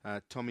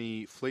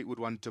 Tommy Fleetwood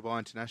won Dubai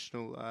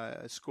International.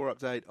 Score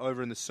update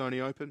over in the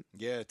Sony Open.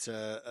 Yeah, it's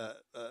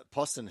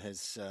Poston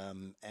has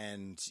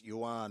and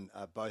Yuan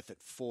are both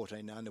at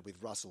 14 under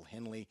with Russell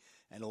Henley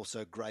and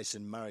also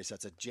Grayson Murray. So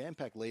it's a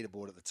jam-packed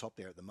leaderboard at the top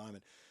there at the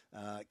moment.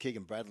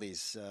 Keegan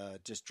Bradley's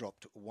just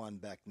dropped 1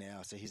 back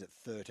now, so he's at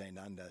 13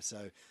 under.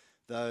 So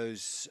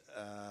those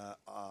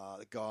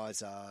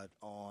guys are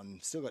on,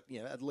 still got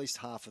at least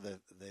half of the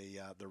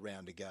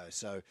round to go.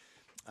 So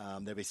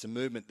there'll be some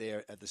movement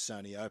there at the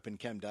Sony Open.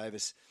 Cam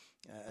Davis,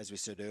 as we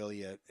said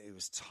earlier, he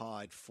was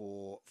tied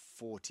for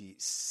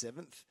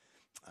 47th,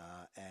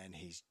 and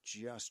he's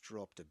just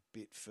dropped a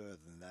bit further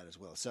than that as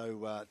well.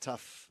 So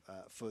tough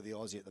for the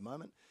Aussie at the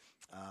moment.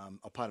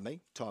 Pardon me,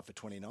 tied for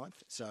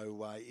 29th.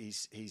 So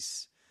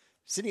he's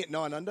sitting at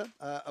 9 under,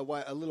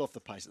 away a little off the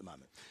pace at the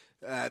moment.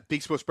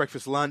 Big Sports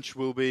Breakfast Lunch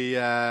will be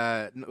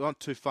not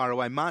too far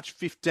away. March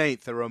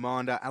 15th, a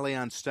reminder,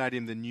 Allianz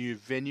Stadium, the new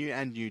venue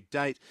and new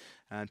date.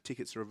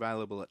 Tickets are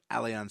available at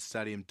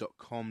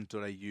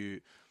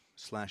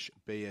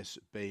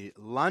allianzstadium.com.au/BSB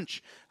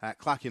Lunch.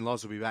 Clark in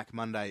Loz will be back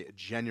Monday,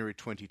 January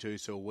 22,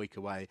 so a week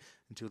away.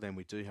 Until then,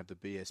 we do have the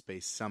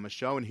BSB Summer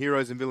Show. And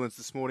Heroes and Villains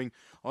this morning,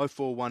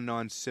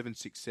 0419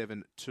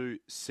 767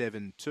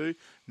 272.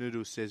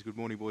 Noodle says, good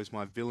morning, boys.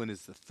 My villain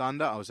is the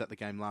Thunder. I was at the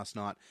game last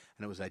night,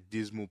 and it was a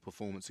dismal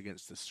performance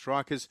against the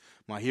Strikers.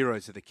 My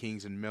heroes are the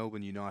Kings and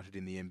Melbourne United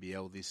in the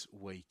NBL this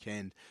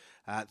weekend.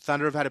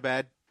 Thunder have had a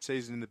bad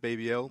season in the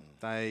BBL.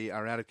 They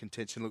are out of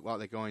contention. Look like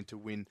they're going to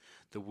win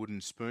the Wooden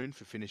Spoon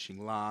for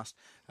finishing last.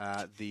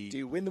 Do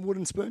you win the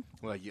Wooden Spoon?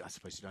 Well, I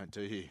suppose you don't,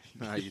 do you?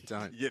 No, you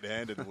don't. You get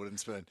handed the Wooden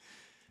Spoon.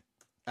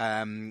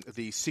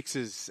 The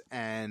Sixers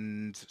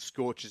and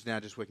Scorchers now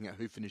just working out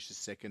who finishes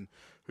second,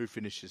 who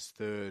finishes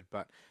third.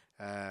 But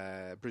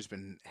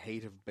Brisbane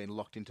Heat have been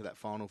locked into that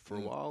final for a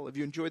while. Have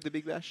you enjoyed the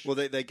Big Bash? Well,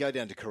 they go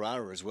down to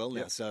Carrara as well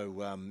now. Yep. So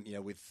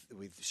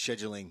with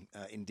scheduling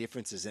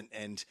indifferences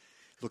and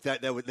look,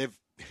 they've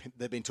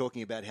been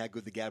talking about how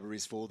good the Gabba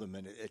is for them,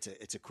 and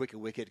it's a quicker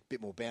wicket, a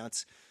bit more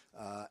bounce,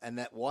 and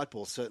that white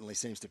ball certainly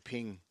seems to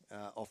ping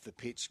off the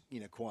pitch,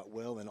 quite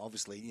well, and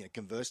obviously,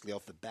 conversely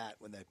off the bat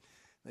when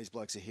These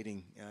blokes are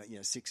hitting,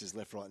 sixes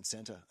left, right, and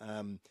centre.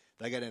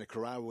 They go down to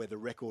Carrara where the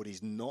record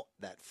is not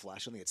that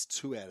flash. I think it's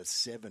 2 out of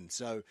 7.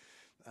 So,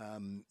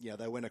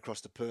 they went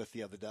across to Perth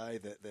the other day,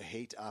 the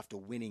Heat, after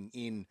winning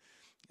in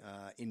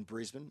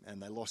Brisbane,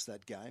 and they lost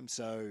that game.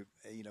 So,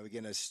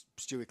 again, as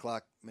Stuart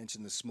Clark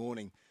mentioned this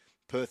morning,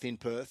 Perth in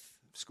Perth,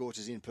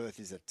 Scorchers in Perth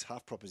is a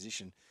tough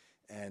proposition.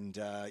 And,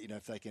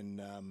 if they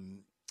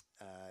can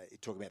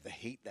talk about the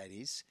Heat, that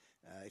is,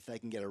 if they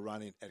can get a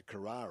run at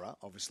Carrara,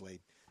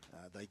 obviously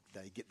they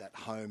get that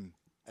home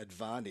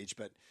advantage.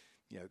 But,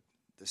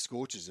 the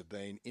Scorchers have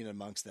been in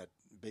amongst that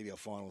BBL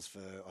finals for,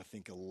 I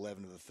think,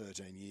 11 of the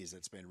 13 years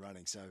that's been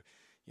running. So,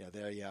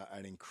 they are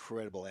an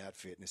incredible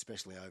outfit, and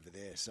especially over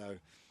there. So,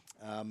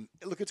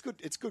 look, it's good.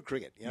 It's good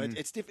cricket.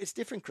 It's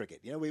different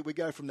cricket. We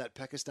go from that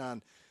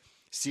Pakistan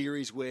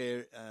series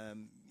where,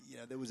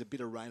 there was a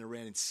bit of rain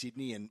around in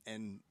Sydney,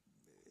 and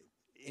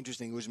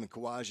interesting, Usman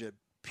Khawaja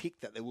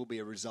picked that there will be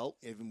a result,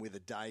 even with a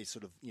day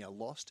sort of,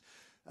 lost.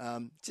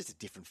 Just a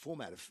different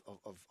format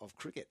of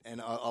cricket.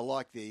 And I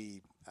like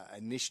the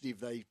initiative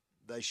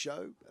they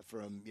show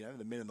from,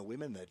 the men and the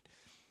women, that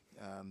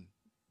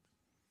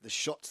the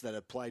shots that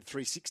are played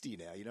 360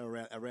 now,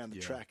 around the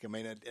track. I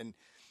mean, and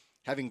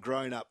having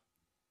grown up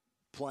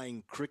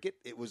playing cricket,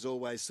 it was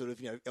always sort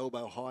of,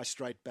 elbow high,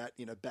 straight bat,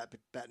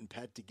 bat and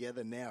pad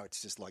together. Now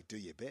it's just like do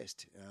your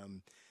best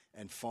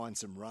and find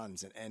some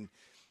runs. And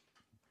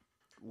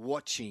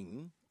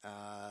watching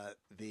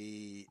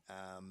the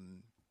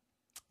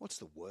what's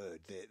the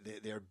word?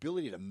 Their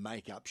ability to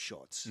make up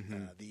shots,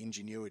 the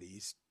ingenuity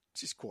is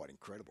just quite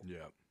incredible.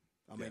 Yeah.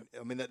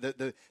 I mean,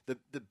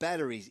 the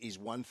batter is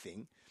one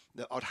thing.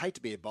 I'd hate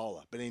to be a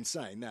bowler, but in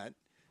saying that,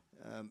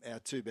 our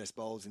 2 best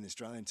bowlers in the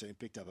Australian team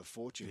picked up a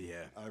fortune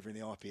over in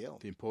the IPL.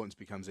 The importance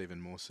becomes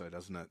even more so,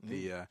 doesn't it?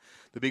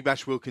 The Big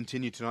Bash will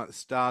continue tonight. The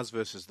Stars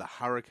versus the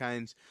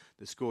Hurricanes.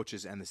 The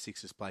Scorchers and the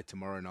Sixers play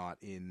tomorrow night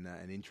in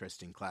an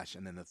interesting clash.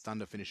 And then the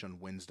Thunder finish on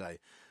Wednesday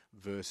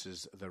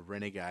versus the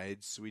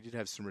Renegades. We did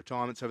have some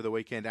retirements over the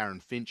weekend. Aaron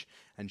Finch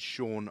and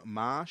Sean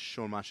Marsh.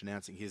 Sean Marsh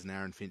announcing his, and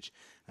Aaron Finch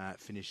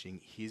finishing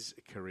his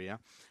career.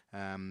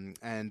 And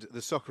the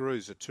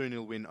Socceroos, a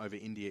 2-0 win over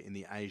India in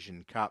the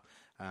Asian Cup.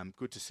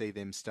 Good to see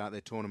them start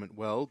their tournament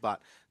well,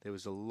 but there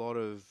was a lot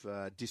of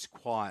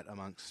disquiet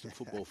amongst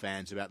football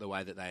fans about the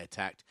way that they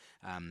attacked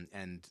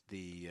and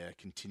the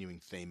continuing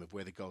theme of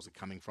where the goals are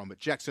coming from. But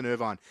Jackson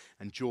Irvine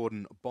and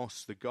Jordan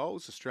Boss the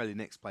goals. Australia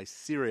next plays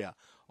Syria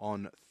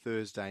on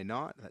Thursday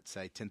night. That's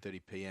a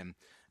 10:30pm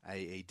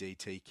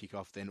AEDT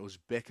kickoff. Then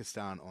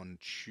Uzbekistan on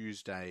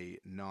Tuesday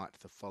night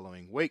the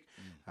following week.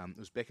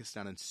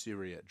 Uzbekistan and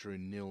Syria drew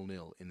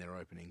 0-0 in their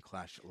opening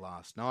clash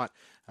last night.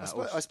 I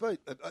was going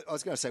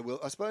to say,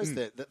 Will, I suppose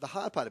the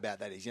hard part about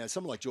that is,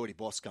 someone like Geordie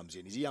Boss comes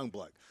in. He's a young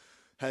bloke,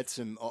 had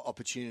some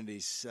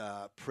opportunities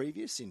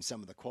previous in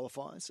some of the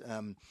qualifiers,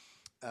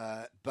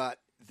 but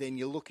then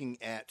you're looking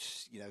at,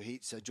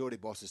 so Geordie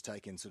Boss has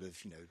taken sort of,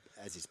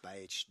 as is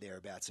Bajic,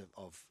 thereabouts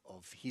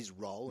of his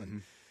role,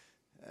 and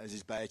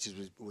Aziz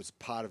Bajic was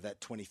part of that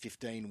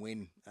 2015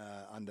 win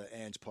under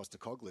Ange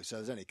Postecoglou. So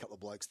there's only a couple of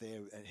blokes there,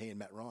 he and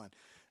Matt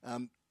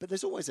Ryan. But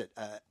there's always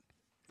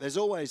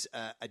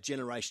a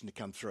generation to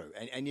come through,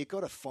 and you've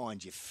got to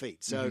find your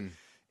feet. So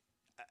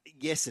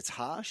yes, it's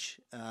harsh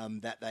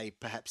that they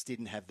perhaps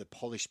didn't have the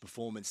polished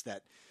performance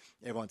that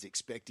everyone's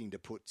expecting to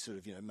put sort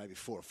of maybe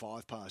 4 or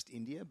 5 past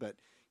India, but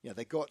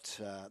they got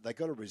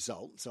a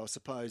result. So I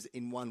suppose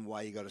in one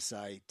way you got to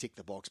say tick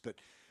the box, but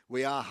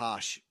we are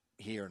harsh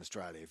here in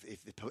Australia.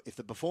 If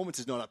the performance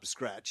is not up to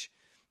scratch,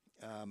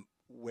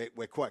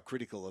 we're quite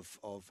critical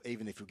of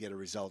even if we get a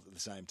result at the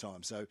same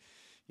time. So,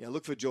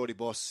 look for Geordie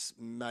Boss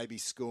maybe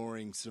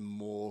scoring some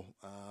more.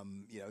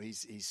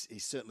 He's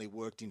certainly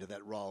worked into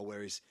that role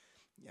where he's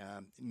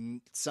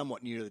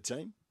somewhat new to the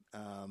team,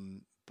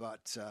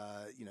 but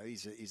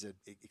he's an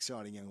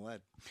exciting young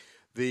lad.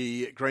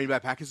 The Green Bay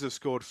Packers have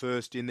scored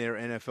first in their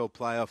NFL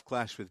playoff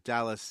clash with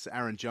Dallas.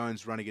 Aaron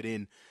Jones running it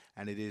in,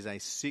 and it is a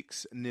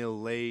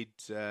 6-0 lead.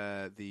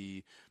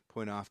 The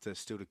point after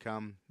still to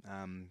come,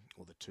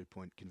 or the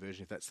 2-point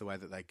conversion if that's the way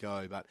that they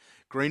go. But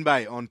Green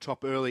Bay on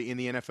top early in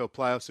the NFL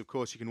playoffs. Of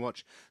course, you can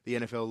watch the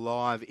NFL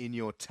live in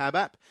your Tab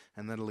app,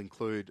 and that'll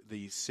include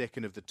the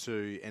second of the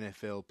 2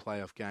 NFL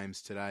playoff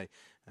games today.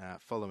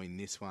 Following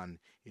this one,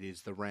 it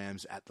is the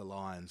Rams at the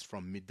Lions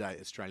from midday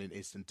Australian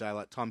Eastern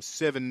Daylight Time.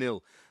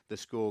 7-0 the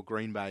score,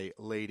 Green Bay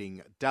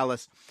leading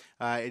Dallas.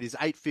 It is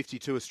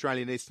 8:52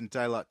 Australian Eastern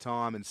Daylight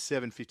Time and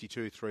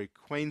 7:52 through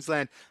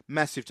Queensland.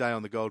 Massive day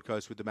on the Gold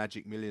Coast with the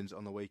Magic Millions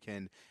on the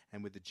weekend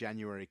and with the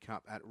January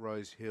Cup at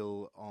Rose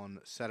Hill on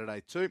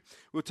Saturday too.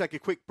 We'll take a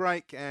quick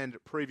break and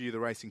preview the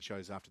racing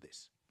shows after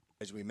this.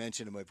 As we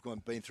mentioned, and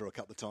we've been through a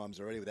couple of times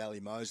already with Ali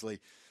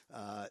Mosley,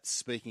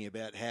 speaking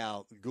about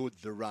how good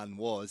the run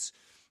was.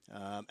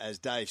 As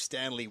Dave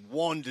Stanley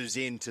wanders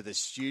into the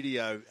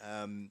studio,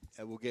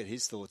 we'll get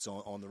his thoughts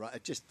on the run.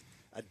 Just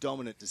a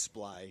dominant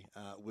display,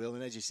 Will.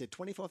 And as you said,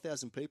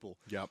 25,000 people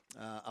up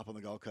on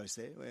the Gold Coast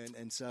there.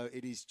 And so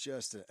it is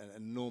just an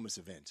enormous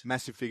event.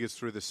 Massive figures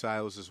through the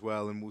sales as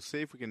well. And we'll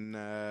see if we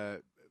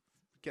can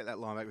get that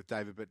line back with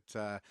David, but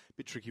a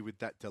bit tricky with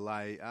that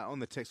delay. On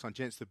the text line,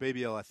 gents, the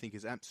BBL I think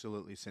is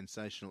absolutely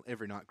sensational.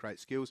 Every night, great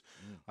skills.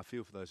 I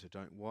feel for those who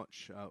don't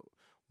watch.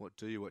 What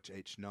do you watch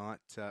each night?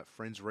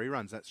 Friends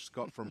reruns. That's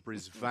Scott from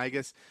Bris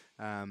Vegas.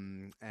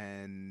 And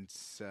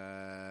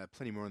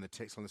plenty more on the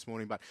text line this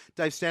morning. But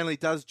Dave Stanley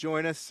does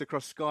join us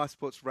across Sky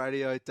Sports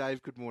Radio.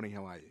 Dave, good morning.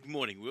 How are you? Good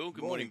morning, Will.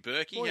 Good morning,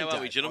 Berkey. Morning, How are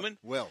Dave. we, gentlemen?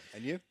 Well,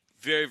 and you?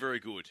 Very, very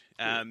good.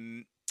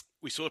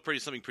 We saw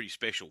something pretty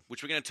special,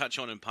 which we're going to touch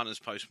on in Punters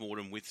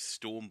Postmortem with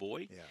Storm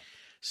Boy. Yeah.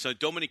 So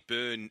Dominic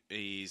Byrne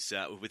is,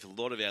 with a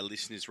lot of our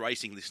listeners,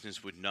 racing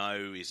listeners would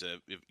know, is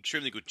an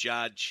extremely good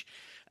judge.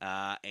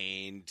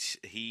 And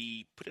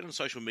he put it on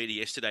social media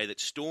yesterday that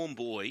Storm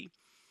Boy,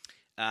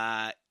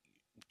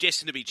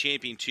 destined to be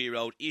champion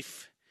 2-year-old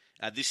if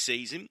this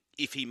season,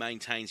 if he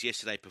maintains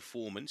yesterday's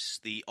performance.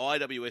 The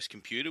IWS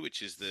computer,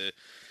 which is the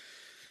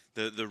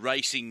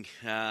racing,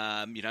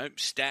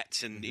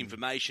 stats and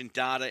information,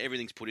 data,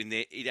 everything's put in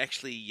there. It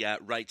actually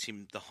rates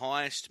him the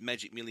highest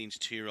Magic Millions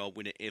 2-year-old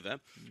winner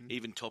ever,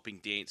 even topping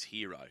Dance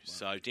Hero. Wow.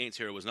 So Dance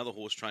Hero was another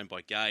horse trained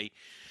by Gay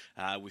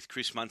with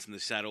Chris Muntz in the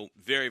saddle.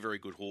 Very, very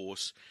good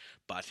horse,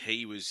 but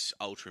he was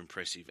ultra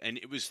impressive. And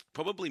it was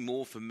probably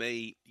more for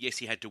me, yes,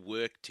 he had to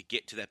work to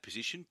get to that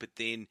position, but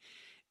then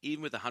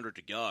even with 100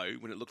 to go,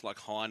 when it looked like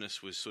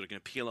Highness was sort of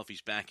going to peel off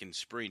his back and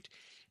sprint,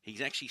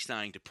 he's actually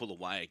starting to pull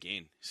away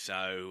again.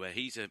 So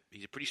he's a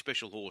pretty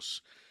special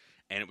horse.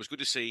 And it was good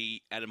to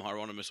see Adam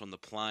Hieronymus on the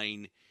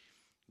plane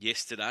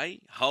yesterday,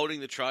 holding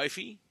the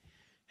trophy,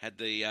 had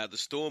the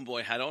Storm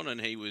Boy hat on, and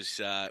he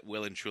was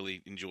well and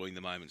truly enjoying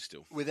the moment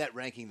still. With that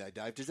ranking, though,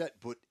 Dave, does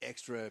that put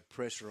extra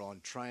pressure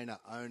on trainer,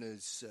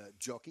 owners,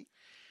 jockey?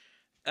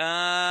 No,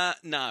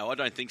 I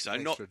don't think so.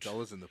 Extra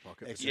dollars in the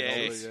pocket.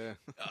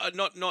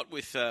 Not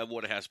with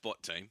Waterhouse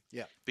Bot Team.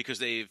 Yeah.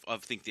 Because I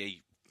think they're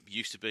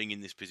used to being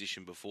in this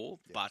position before,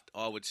 but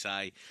I would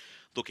say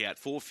look out.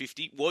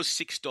 $4.50 was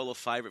 $6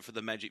 favourite for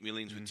the Magic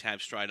Millions with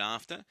Tab straight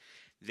after.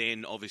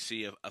 Then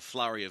obviously a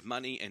flurry of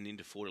money and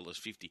into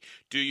 $4.50.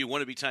 Do you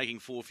want to be taking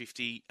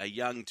 $4.50 a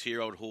young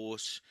 2-year-old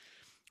horse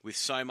with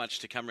so much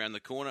to come around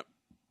the corner?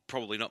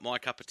 Probably not my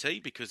cup of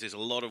tea because there's a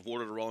lot of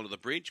water to roll under the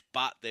bridge,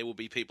 but there will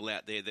be people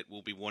out there that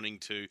will be wanting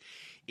to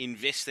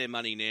invest their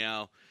money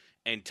now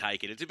and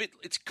take it.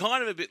 It's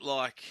kind of a bit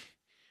like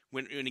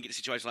when you get a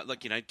situation like,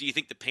 do you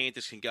think the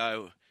Panthers can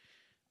go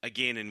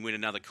again and win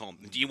another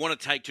comp? Do you want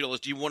to take $2?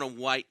 Do you want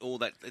to wait all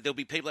that? There'll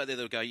be people out there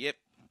that will go, yep,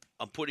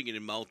 I'm putting it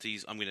in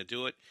multis. I'm going to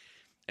do it.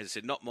 As I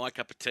said, not my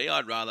cup of tea.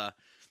 I'd rather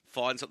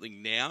find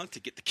something now to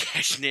get the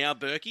cash now,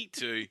 Berkey,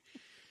 to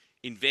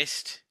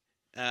invest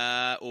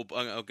or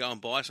go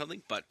and buy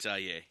something. But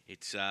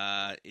it's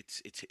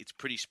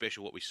pretty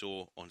special what we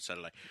saw on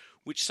Saturday,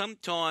 which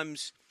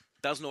sometimes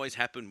doesn't always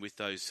happen with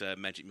those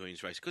Magic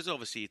Millions races because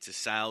obviously it's a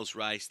sales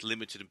race,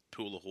 limited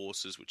pool of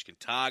horses which can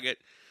target.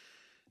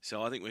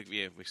 So I think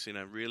we've seen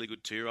a really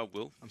good 2-year-old,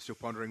 Will. I'm still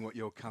pondering what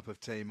your cup of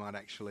tea might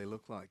actually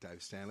look like,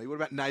 Dave Stanley. What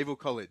about Naval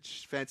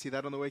College? Fancy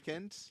that on the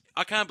weekend?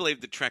 I can't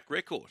believe the track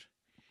record.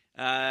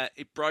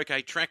 It broke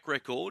a track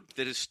record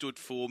that has stood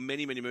for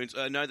many, many moons.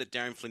 I know that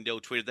Darren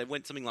Flindell tweeted they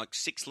went something like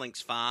 6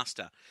 lengths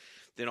faster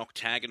than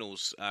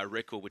Octagonal's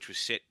record, which was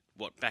set,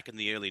 back in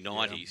the early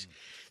 90s. Yeah.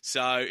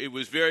 So it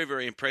was very,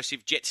 very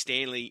impressive. Jet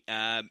Stanley,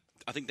 I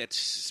think that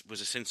was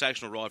a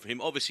sensational ride for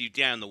him. Obviously,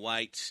 down the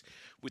weights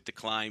with the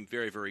claim,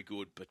 very, very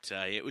good. But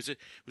it was a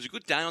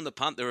good day on the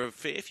punt. There were a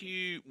fair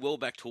few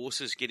well-backed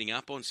horses getting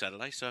up on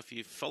Saturday. So if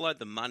you followed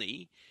the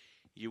money,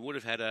 you would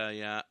have had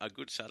a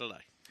good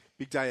Saturday.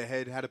 Big day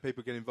ahead. How do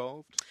people get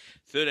involved?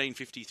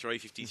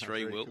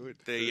 135353, Will. Good.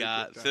 The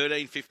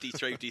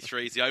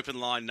 135353 is the open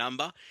line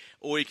number,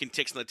 or you can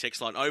text on the text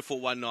line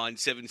 0419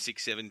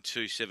 767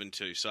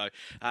 272. So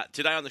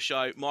today on the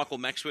show, Michael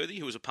Maxworthy,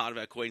 who was a part of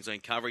our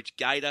Queensland coverage,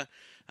 Gator,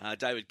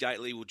 David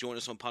Gately will join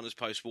us on Punters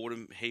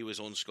Postmortem. He was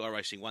on Sky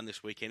Racing 1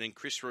 this weekend, and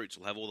Chris Roots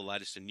will have all the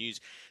latest in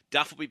news.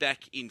 Duff will be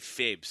back in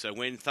Feb. So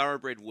when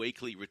Thoroughbred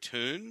Weekly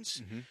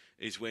returns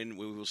is when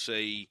we will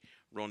see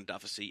Ron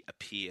Dufficy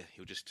appear.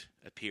 He'll just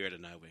appear out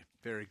of nowhere.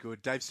 Very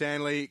good. Dave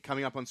Stanley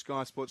coming up on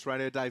Sky Sports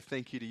Radio. Dave,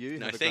 thank you to you.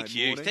 Thank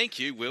you. Thank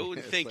you, Will.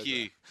 And thank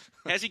you.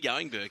 How's he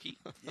going, Berkey?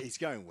 He's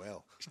going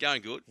well. He's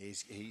going good.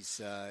 He's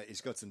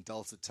got some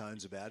dulcet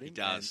tones about him. He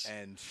does.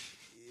 And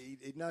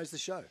he knows the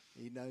show.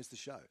 He knows the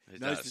show.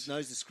 Knows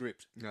the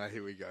script. No,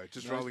 here we go.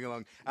 Just rolling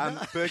along.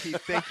 Berkey,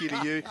 thank you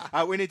to you.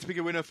 We need to pick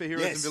a winner for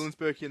Heroes and Villains,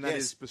 Berkey, and that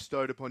is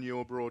bestowed upon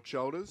your broad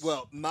shoulders.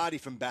 Well, Marty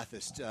from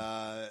Bathurst.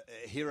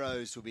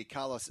 Heroes will be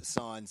Carlos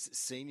Sainz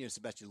Sr. and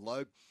Sebastian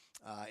Loeb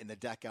in the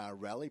Dakar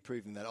Rally,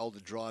 proving that older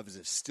drivers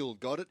have still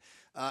got it.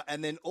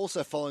 And then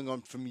also following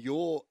on from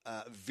your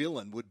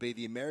villain would be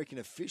the American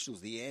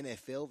officials, the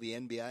NFL, the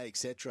NBA,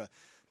 etc.,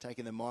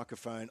 taking the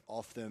microphone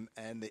off them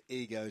and the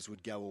egos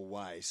would go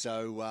away.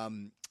 So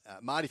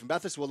Marty from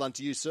Bathurst, well done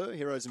to you, sir.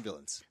 Heroes and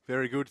villains.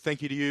 Very good.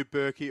 Thank you to you,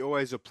 Berkey.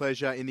 Always a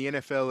pleasure. In the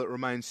NFL, it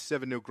remains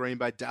 7-0 Green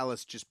Bay.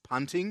 Dallas just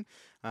punting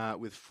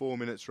with 4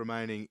 minutes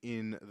remaining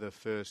in the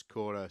first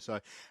quarter. So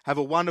have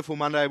a wonderful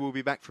Monday. We'll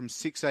be back from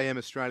 6 a.m.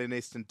 Australian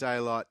Eastern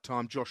Daylight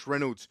Time. Josh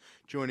Reynolds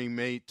joining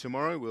me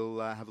tomorrow. We'll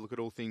have a look at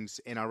all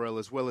things NRL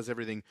as well as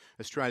everything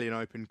Australian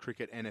Open,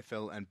 cricket,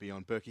 NFL and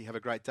beyond. Berkey, have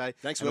a great day.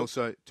 Thanks, and Will.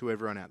 Also to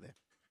everyone out there.